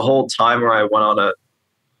was a whole time where I went on a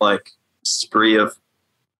like spree of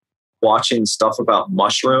watching stuff about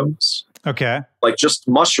mushrooms. Okay. Like just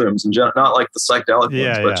mushrooms in general, not like the psychedelic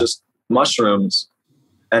ones, but just mushrooms,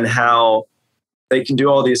 and how they can do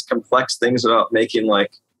all these complex things about making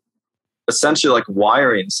like essentially like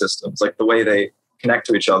wiring systems, like the way they connect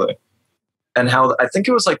to each other. And how I think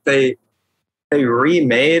it was like they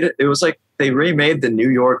remade the New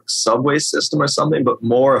York subway system or something, but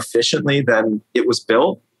more efficiently than it was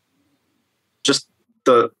built. Just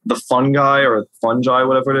the fungi,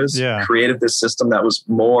 whatever it is, created this system that was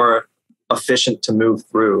more efficient to move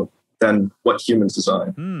through than what humans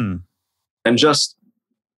design. And just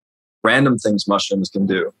random things mushrooms can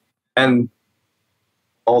do, and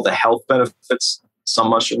all the health benefits some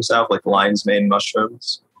mushrooms have, like lion's mane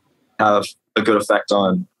mushrooms, have a good effect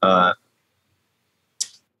on I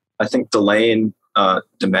think delaying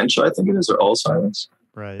dementia, I think it is, or Alzheimer's,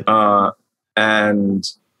 right? And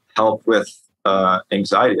help with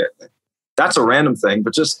anxiety. I think that's a random thing,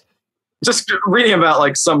 but just reading about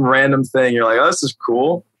like some random thing, you're like, oh, this is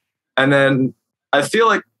cool. And then I feel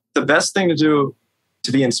like the best thing to do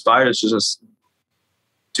to be inspired is to just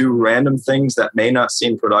do random things that may not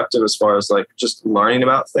seem productive, as far as like just learning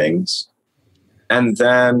about things. And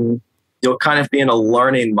then you'll kind of be in a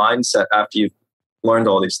learning mindset after you've learned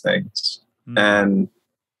all these things. And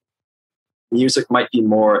music might be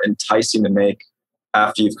more enticing to make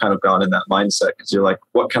after you've kind of gone in that mindset, because you're like,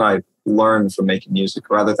 what can I learn from making music,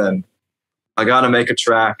 rather than I got to make a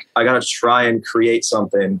track, I got to try and create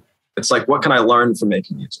something. It's like, what can I learn from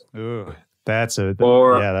making music? Ooh, that's a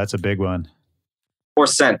big one. Or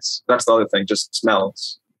scents. That's the other thing, just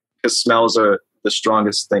smells. Because smells are the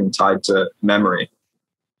strongest thing tied to memory.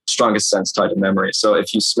 Strongest sense tied to memory. So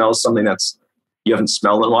if you smell something that's you haven't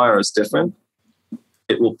smelled in a while or is different,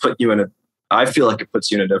 it will put you in I feel like it puts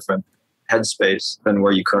you in a different headspace than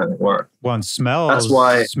where you currently were. Well, and smells. That's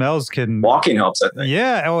why smells can. Walking helps, I think.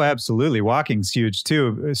 Yeah. Oh, absolutely. Walking's huge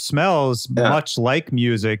too. Smells, much like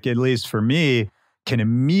music, at least for me, can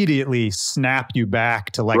immediately snap you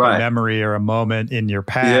back to like a memory or a moment in your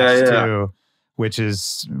past too, which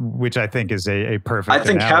I think is a perfect. I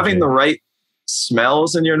think analogy. Having the right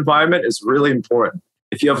smells in your environment is really important.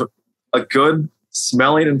 If you have a good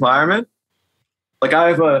smelling environment, like I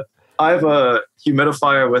have a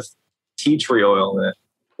humidifier with tea tree oil in it,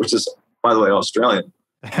 which is, by the way, Australian.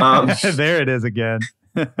 There it is again.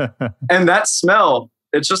 And that smell,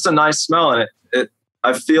 it's just a nice smell. And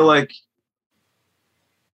I feel like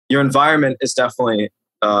your environment is definitely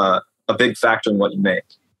a big factor in what you make,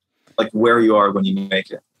 like where you are when you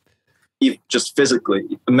make it. Just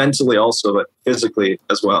physically, mentally also, but physically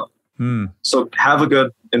as well. So have a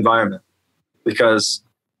good environment, because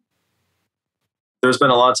there's been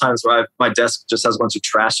a lot of times where my desk just has a bunch of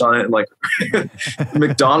trash on it, and like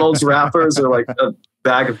McDonald's wrappers or like a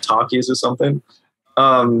bag of Takis or something.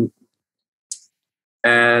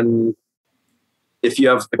 And if you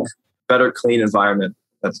have a better, clean environment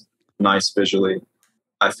that's nice visually,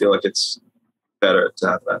 I feel like it's better to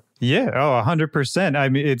have that. Yeah. Oh, 100%. I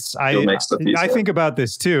mean, I think about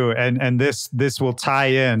this too. And this will tie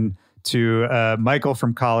in to Michael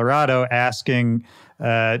from Colorado asking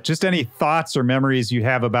just any thoughts or memories you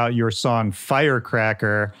have about your song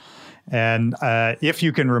Firecracker. And if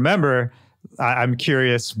you can remember, I'm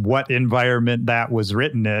curious what environment that was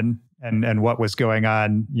written in and what was going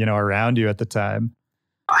on, around you at the time.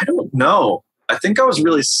 I don't know. I think I was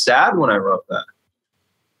really sad when I wrote that.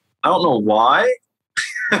 I don't know why.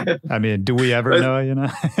 I mean, do we ever know,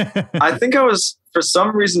 I think I was, for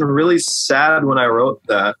some reason, really sad when I wrote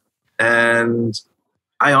that. And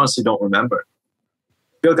I honestly don't remember.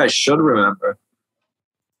 I feel like I should remember,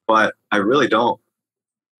 but I really don't.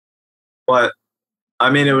 But I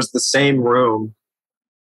mean, it was the same room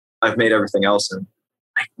I've made everything else in.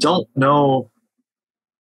 I don't know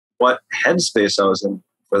what headspace I was in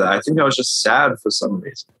for that. I think I was just sad for some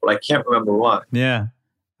reason, but I can't remember why. Yeah.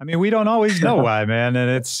 I mean, we don't always know why, man. And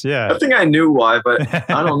it's, I think I knew why, but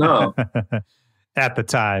I don't know. At the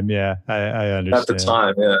time, yeah. I understand. At the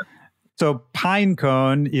time, yeah. So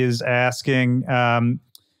Pinecone is asking,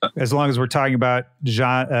 as long as we're talking about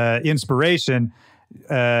inspiration,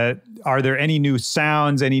 are there any new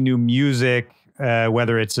sounds, any new music,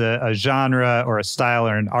 whether it's a genre or a style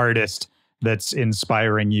or an artist that's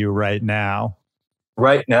inspiring you right now?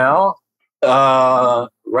 Right now,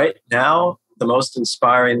 Right now, the most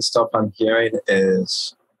inspiring stuff I'm hearing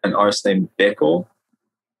is an artist named Bickle.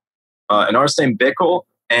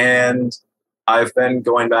 And I've been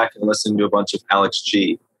going back and listening to a bunch of Alex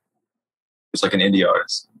G, who's like an indie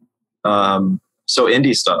artist. So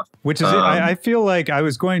indie stuff. Which is, I feel like I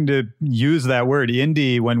was going to use that word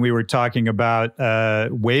indie when we were talking about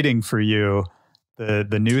Waiting for You,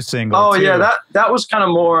 the new single. Oh, too. yeah, that was kind of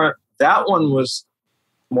more, that one was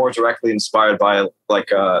more directly inspired by like,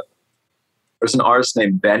 there's an artist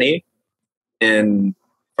named Benny from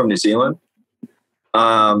New Zealand,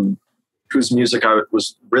 whose music I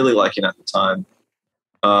was really liking at the time.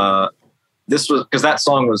 This was because that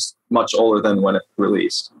song was much older than when it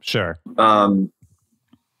released. Sure.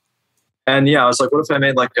 And yeah, I was like, what if I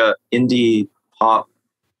made like a indie pop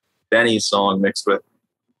Benny song mixed with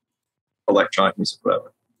electronic music,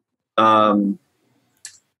 whatever.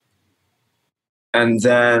 And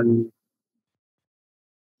then,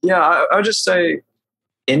 yeah, I would just say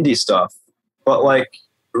indie stuff. But like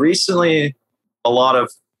recently, a lot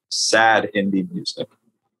of sad indie music.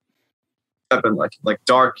 I've been like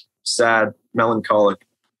dark, sad, melancholic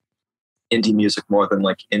indie music more than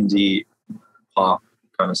like indie pop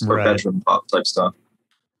kind of stuff, or bedroom pop type stuff.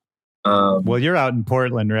 Well, you're out in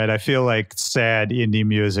Portland, right? I feel like sad indie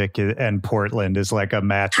music and Portland is like a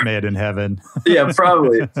match made in heaven. Yeah,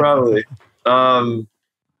 probably. And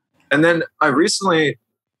then I've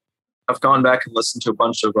gone back and listened to a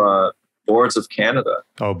bunch of Boards of Canada.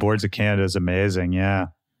 Oh, Boards of Canada is amazing. Yeah.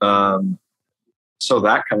 So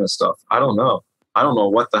that kind of stuff. I don't know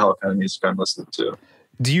what the hell kind of music I'm listening to.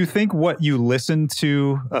 Do you think what you listen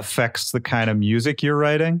to affects the kind of music you're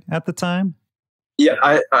writing at the time? Yeah,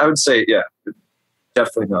 I would say, yeah, it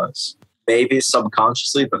definitely does. Maybe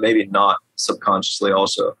subconsciously, but maybe not subconsciously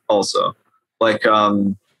also. Like,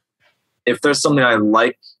 if there's something I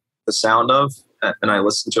like the sound of and I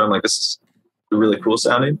listen to it, I'm like, this is really cool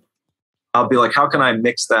sounding. I'll be like, how can I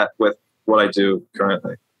mix that with what I do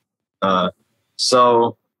currently?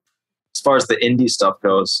 So as far as the indie stuff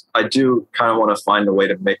goes, I do kind of want to find a way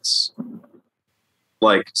to mix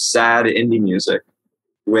like sad indie music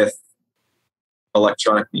with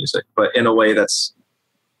electronic music, but in a way that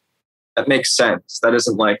makes sense. That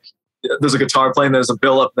isn't like there's a guitar playing, there's a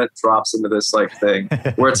build up that drops into this like thing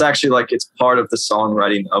where it's actually like it's part of the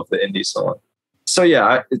songwriting of the indie song. So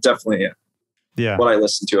yeah, it definitely, yeah. What I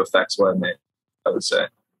listen to affects what I make, I would say.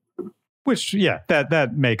 Which, yeah,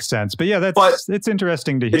 that makes sense. But yeah, it's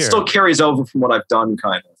interesting to hear. It still carries over from what I've done,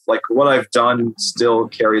 kind of. Like what I've done still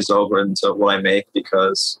carries over into what I make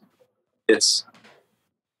because it's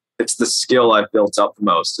the skill I've built up the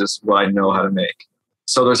most is what I know how to make.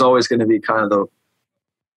 So there's always going to be kind of the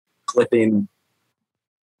clipping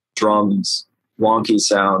drums, wonky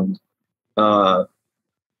sound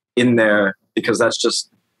in there because that's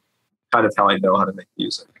just kind of how I know how to make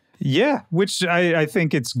music. Yeah, which I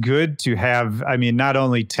think it's good to have. I mean, not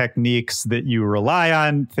only techniques that you rely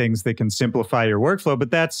on, things that can simplify your workflow,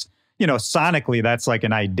 but that's, sonically, that's like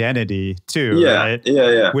an identity too, right?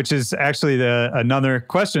 Yeah. Which is actually another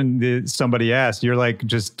question that somebody asked. You're like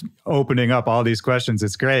just opening up all these questions.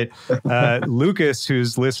 It's great. Lucas,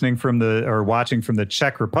 who's listening or watching from the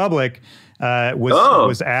Czech Republic,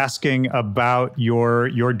 was asking about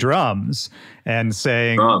your drums and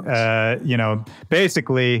saying,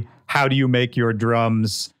 basically, how do you make your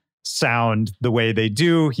drums sound the way they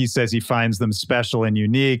do? He says he finds them special and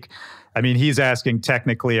unique. I mean, he's asking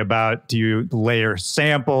technically about, do you layer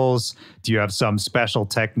samples? Do you have some special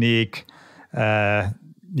technique? Yeah.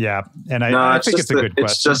 And I think it's a good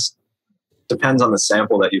question. It just depends on the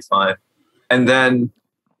sample that you find. And then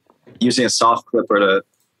using a soft clipper to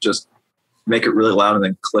just make it really loud and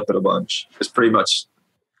then clip it a bunch is pretty much,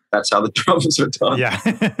 that's how the drums are done. Yeah.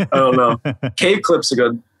 I don't know. K-Clip's a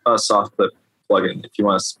good soft clip plugin if you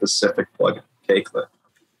want a specific plugin. K-Clip.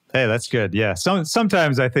 Hey, that's good. Yeah.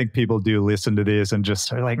 Sometimes I think people do listen to these and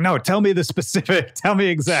just are like, no, tell me the specific, tell me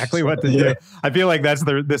exactly what to do. I feel like that's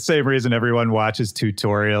the same reason everyone watches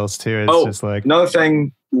tutorials too. It's just like, another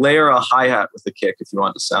thing, layer a hi-hat with the kick if you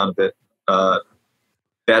want to sound a bit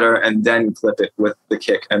better, and then clip it with the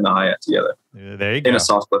kick and the hi-hat together. There you go. In a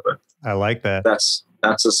soft clipper. I like that. That's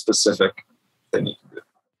a specific thing you can do.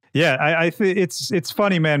 Yeah, I think it's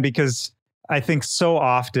funny, man, because I think so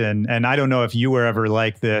often, and I don't know if you were ever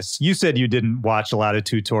like this. You said you didn't watch a lot of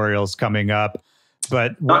tutorials coming up,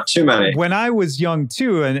 but not too many. When I was young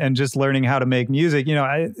too, and just learning how to make music,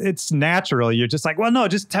 it's natural. You're just like, well, no,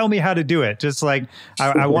 just tell me how to do it. Just like,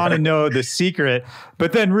 I want to know the secret.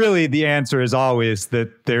 But then really the answer is always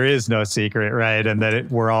that there is no secret, right? And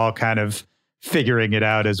that we're all kind of figuring it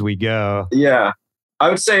out as we go. Yeah. I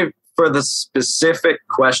would say for the specific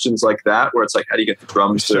questions like that, where it's like, how do you get the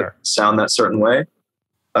drums to sound that certain way?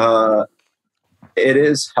 It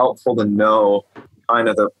is helpful to know kind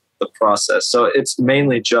of the process. So it's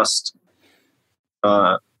mainly just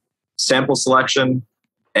sample selection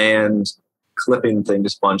and clipping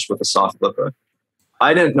things bunched with a soft clipper.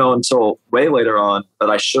 I didn't know until way later on that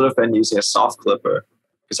I should have been using a soft clipper,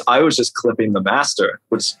 because I was just clipping the master,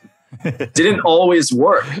 which didn't always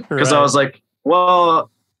work, because I was like, well,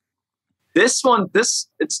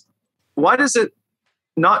 why does it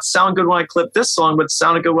not sound good when I clip this song, but it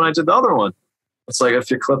sounded good when I did the other one? It's like, if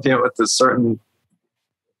you're clipping it with a certain,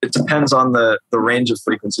 it depends on the range of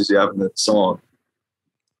frequencies you have in the song.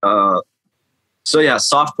 So yeah,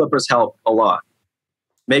 soft clippers help a lot.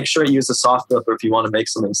 Make sure you use a soft clipper if you want to make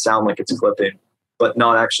something sound like it's clipping, but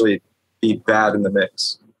not actually be bad in the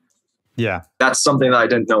mix. Yeah. That's something that I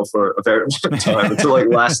didn't know for a very long time, until like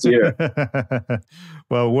last year.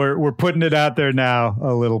 Well, we're putting it out there now,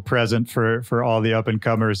 a little present for all the up and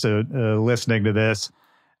comers listening to this.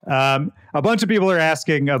 A bunch of people are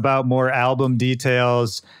asking about more album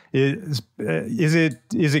details. Is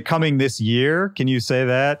it coming this year? Can you say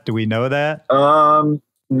that? Do we know that?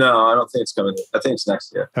 No, I don't think it's coming. I think it's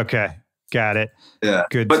next year. Okay. Got it. Yeah.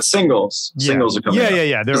 Good. But singles are coming out.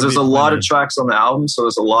 Yeah. Because there's a lot of tracks on the album, so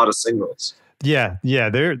there's a lot of singles. Yeah.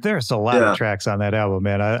 There's a lot of tracks on that album,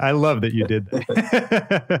 man. I love that you did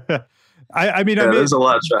that. I mean, there's a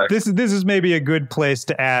lot of tracks. This is maybe a good place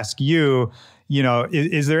to ask you,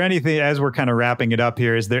 is there anything, as we're kind of wrapping it up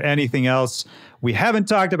here, is there anything else we haven't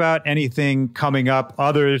talked about, anything coming up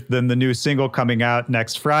other than the new single coming out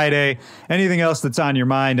next Friday? Anything else that's on your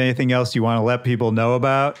mind? Anything else you want to let people know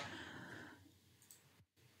about?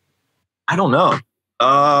 I don't know.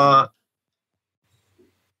 I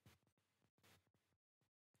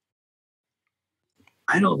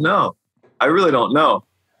don't know. I really don't know.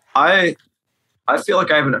 I feel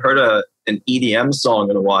like I haven't heard an EDM song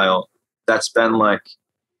in a while that's been like,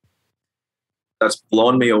 that's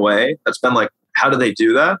blown me away. That's been like, how do they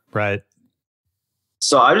do that? Right.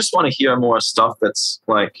 So I just want to hear more stuff that's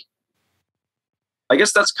like, I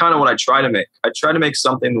guess that's kind of what I try to make. I try to make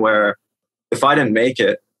something where if I didn't make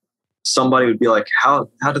it, somebody would be like, how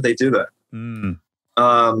did they do that?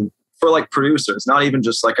 For like producers, not even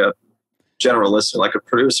just like a general listener, like a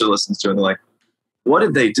producer listens to it and they're like, what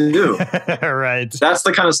did they do? Right. That's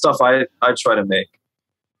the kind of stuff I try to make.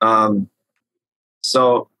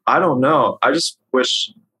 So I don't know. I just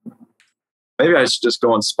wish maybe I should just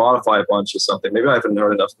go on Spotify a bunch or something. Maybe I haven't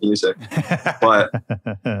heard enough music, but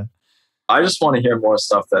I just want to hear more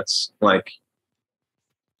stuff that's like,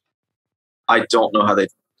 I don't know how they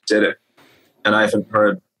did it, and I haven't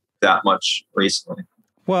heard that much recently.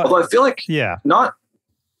 Well, although I feel like not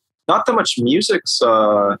that much music's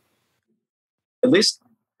at least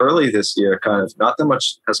early this year, kind of not that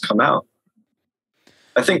much has come out.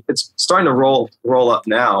 I think it's starting to roll up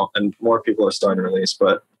now, and more people are starting to release.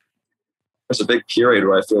 But there's a big period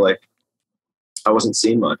where I feel like I wasn't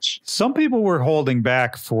seeing much. Some people were holding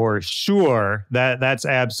back for sure. That's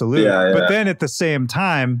absolute. Yeah. But then at the same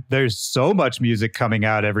time, there's so much music coming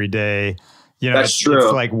out every day. That's true.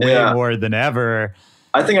 It's like way more than ever.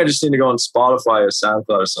 I think I just need to go on Spotify or SoundCloud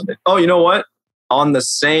or something. Oh, you know what? On the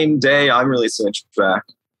same day I'm releasing a track,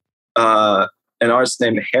 an artist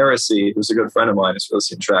named Heresy, who's a good friend of mine, is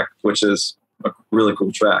releasing a track, which is a really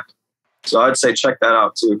cool track. So I'd say check that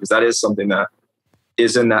out too, because that is something that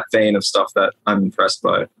is in that vein of stuff that I'm impressed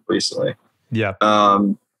by recently. Yeah.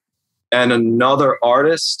 And another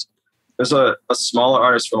artist, there's a smaller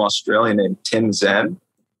artist from Australia named Tim Zen,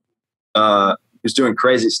 who's doing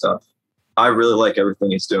crazy stuff. I really like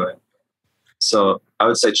everything he's doing. So I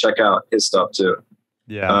would say check out his stuff too.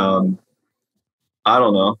 Yeah. I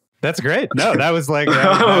don't know. That's great. No, that was like,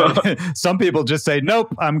 some people just say,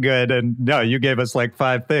 nope, I'm good. And no, you gave us like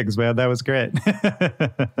 5 things, man. That was great.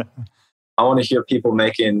 I want to hear people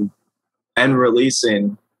making and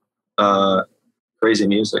releasing crazy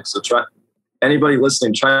music. So anybody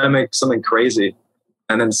listening, try to make something crazy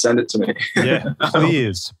and then send it to me. Yeah,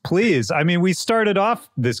 please. I mean, we started off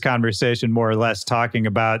this conversation more or less talking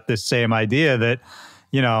about this same idea that,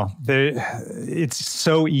 it's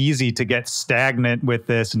so easy to get stagnant with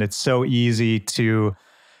this, and it's so easy to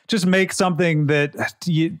just make something that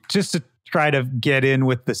just to try to get in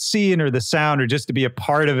with the scene or the sound or just to be a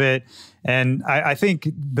part of it. And I think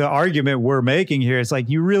the argument we're making here is like,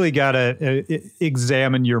 you really got to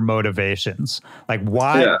examine your motivations. Like,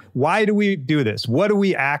 why do we do this? What do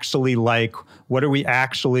we actually like? What are we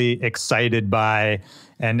actually excited by?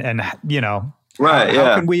 And right.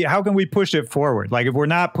 How can we push it forward? Like, if we're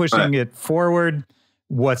not pushing it forward,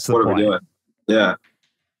 what's the point? What are we doing? Yeah.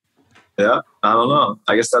 Yeah, I don't know.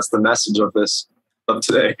 I guess that's the message of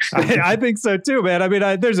today. I think so too, man. I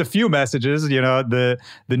mean, there's a few messages, you know, the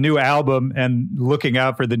new album and looking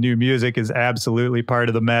out for the new music is absolutely part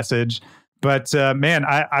of the message. But man,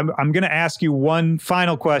 I'm going to ask you one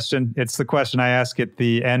final question. It's the question I ask at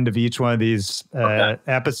the end of each one of these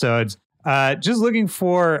episodes. Just looking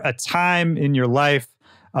for a time in your life,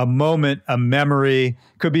 a moment, a memory,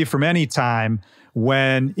 could be from any time,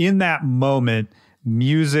 when in that moment,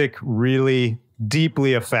 music really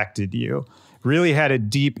deeply affected you, really had a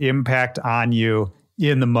deep impact on you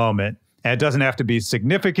in the moment. And it doesn't have to be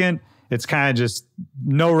significant. It's kind of just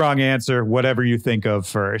no wrong answer, whatever you think of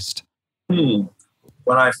first. When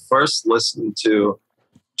I first listened to,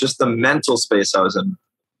 just the mental space I was in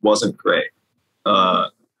wasn't great.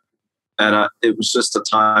 It was just a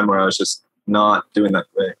time where I was just not doing that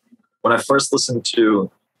great. When I first listened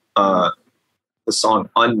to the song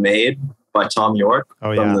Unmade by Tom York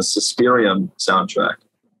from the Suspiria soundtrack.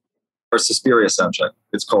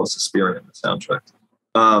 It's called Suspiria soundtrack.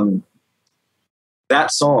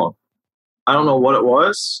 That song, I don't know what it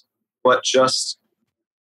was, but just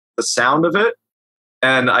the sound of it.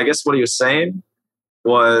 And I guess what he was saying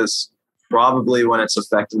was probably when it's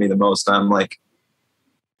affected me the most. I'm like,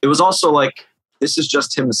 it was also like, this is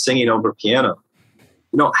just him singing over piano.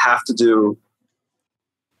 You don't have to do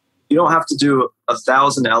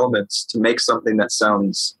 1,000 elements to make something that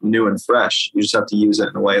sounds new and fresh. You just have to use it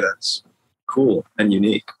in a way that's cool and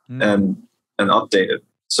unique and updated.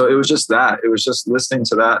 So it was just that. It was just listening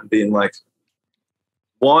to that and being like,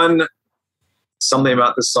 one, something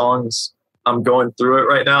about the songs, I'm going through it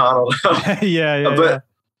right now. I don't know.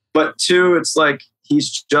 But two, it's like he's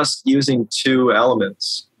just using two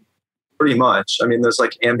elements pretty much. I mean, there's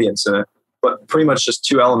like ambience in it, but pretty much just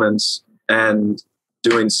two elements and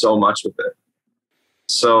doing so much with it.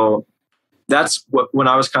 So that's when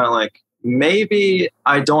I was kind of like, maybe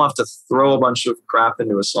I don't have to throw a bunch of crap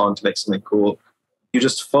into a song to make something cool. You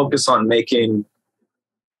just focus on making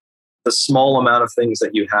the small amount of things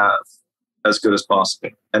that you have as good as possible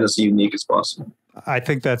and as unique as possible. I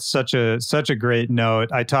think that's such a great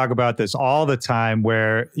note. I talk about this all the time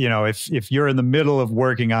where, you know, if you're in the middle of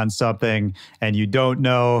working on something and you don't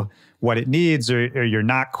know what it needs or you're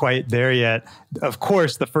not quite there yet, of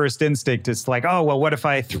course, the first instinct is like, oh, well, what if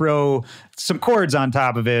I throw some chords on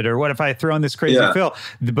top of it? Or what if I throw in this crazy fill?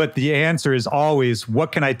 But the answer is always,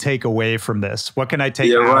 what can I take away from this? What can I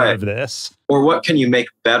take out of this? Or what can you make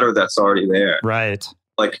better that's already there? Right.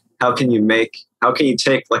 Like, how can you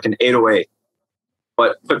take like an 808,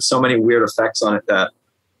 but put so many weird effects on it that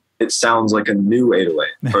it sounds like a new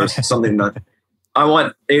 808 or something that I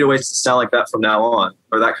want 808s to sound like that from now on,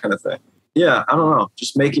 or that kind of thing. Yeah, I don't know.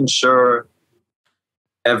 Just making sure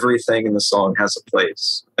everything in the song has a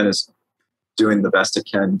place and is doing the best it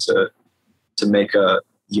can to make a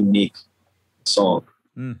unique song.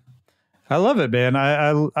 I love it, man.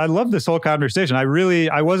 I love this whole conversation.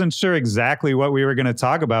 I wasn't sure exactly what we were going to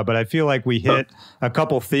talk about, but I feel like we hit a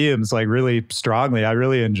couple themes like really strongly. I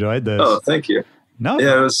really enjoyed this. Oh, thank you. No,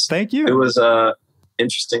 yeah, thank you. It was a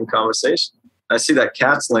interesting conversation. I see that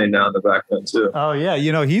cat's laying down in the background too. Oh yeah.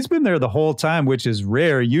 You know, he's been there the whole time, which is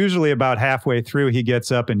rare. Usually about halfway through, he gets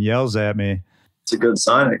up and yells at me. It's a good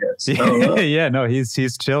sign, I guess. Yeah, no,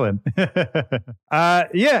 he's chilling.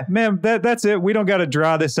 Yeah, man, that's it. We don't got to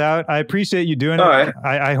draw this out. I appreciate you doing it. Right.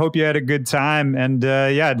 I hope you had a good time. And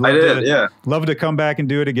yeah, love to come back and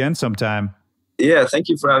do it again sometime. Yeah, thank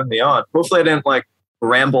you for having me on. Hopefully I didn't like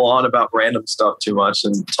ramble on about random stuff too much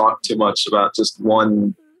and talk too much about just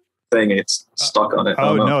one thing. It's stuck on it.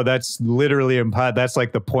 Oh no, that's literally that's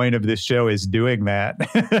like the point of this show is doing that.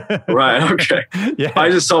 Right. Okay. Yeah. I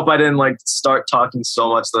just hope I didn't like start talking so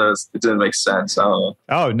much that it didn't make sense. I don't know.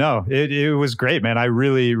 Oh no, it was great, man. I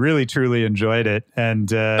really truly enjoyed it. And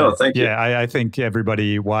thank you. Yeah, I think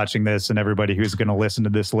everybody watching this and everybody who's going to listen to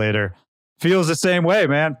this later feels the same way,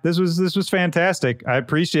 man. This was fantastic. I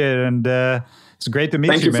appreciate it. And it's great to meet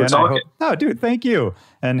you, man. Thank you for talking. Oh, dude, thank you.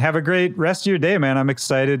 And have a great rest of your day, man. I'm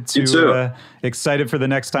excited excited for the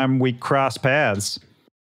next time we cross paths.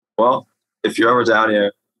 Well, if you're ever down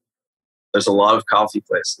here, there's a lot of coffee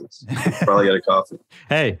places. Probably get a coffee.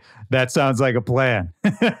 Hey, that sounds like a plan.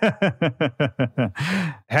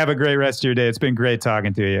 Have a great rest of your day. It's been great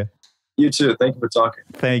talking to you. You too. Thank you for talking.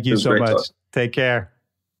 Thank you so much. Take care.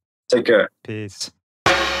 Take care. Peace.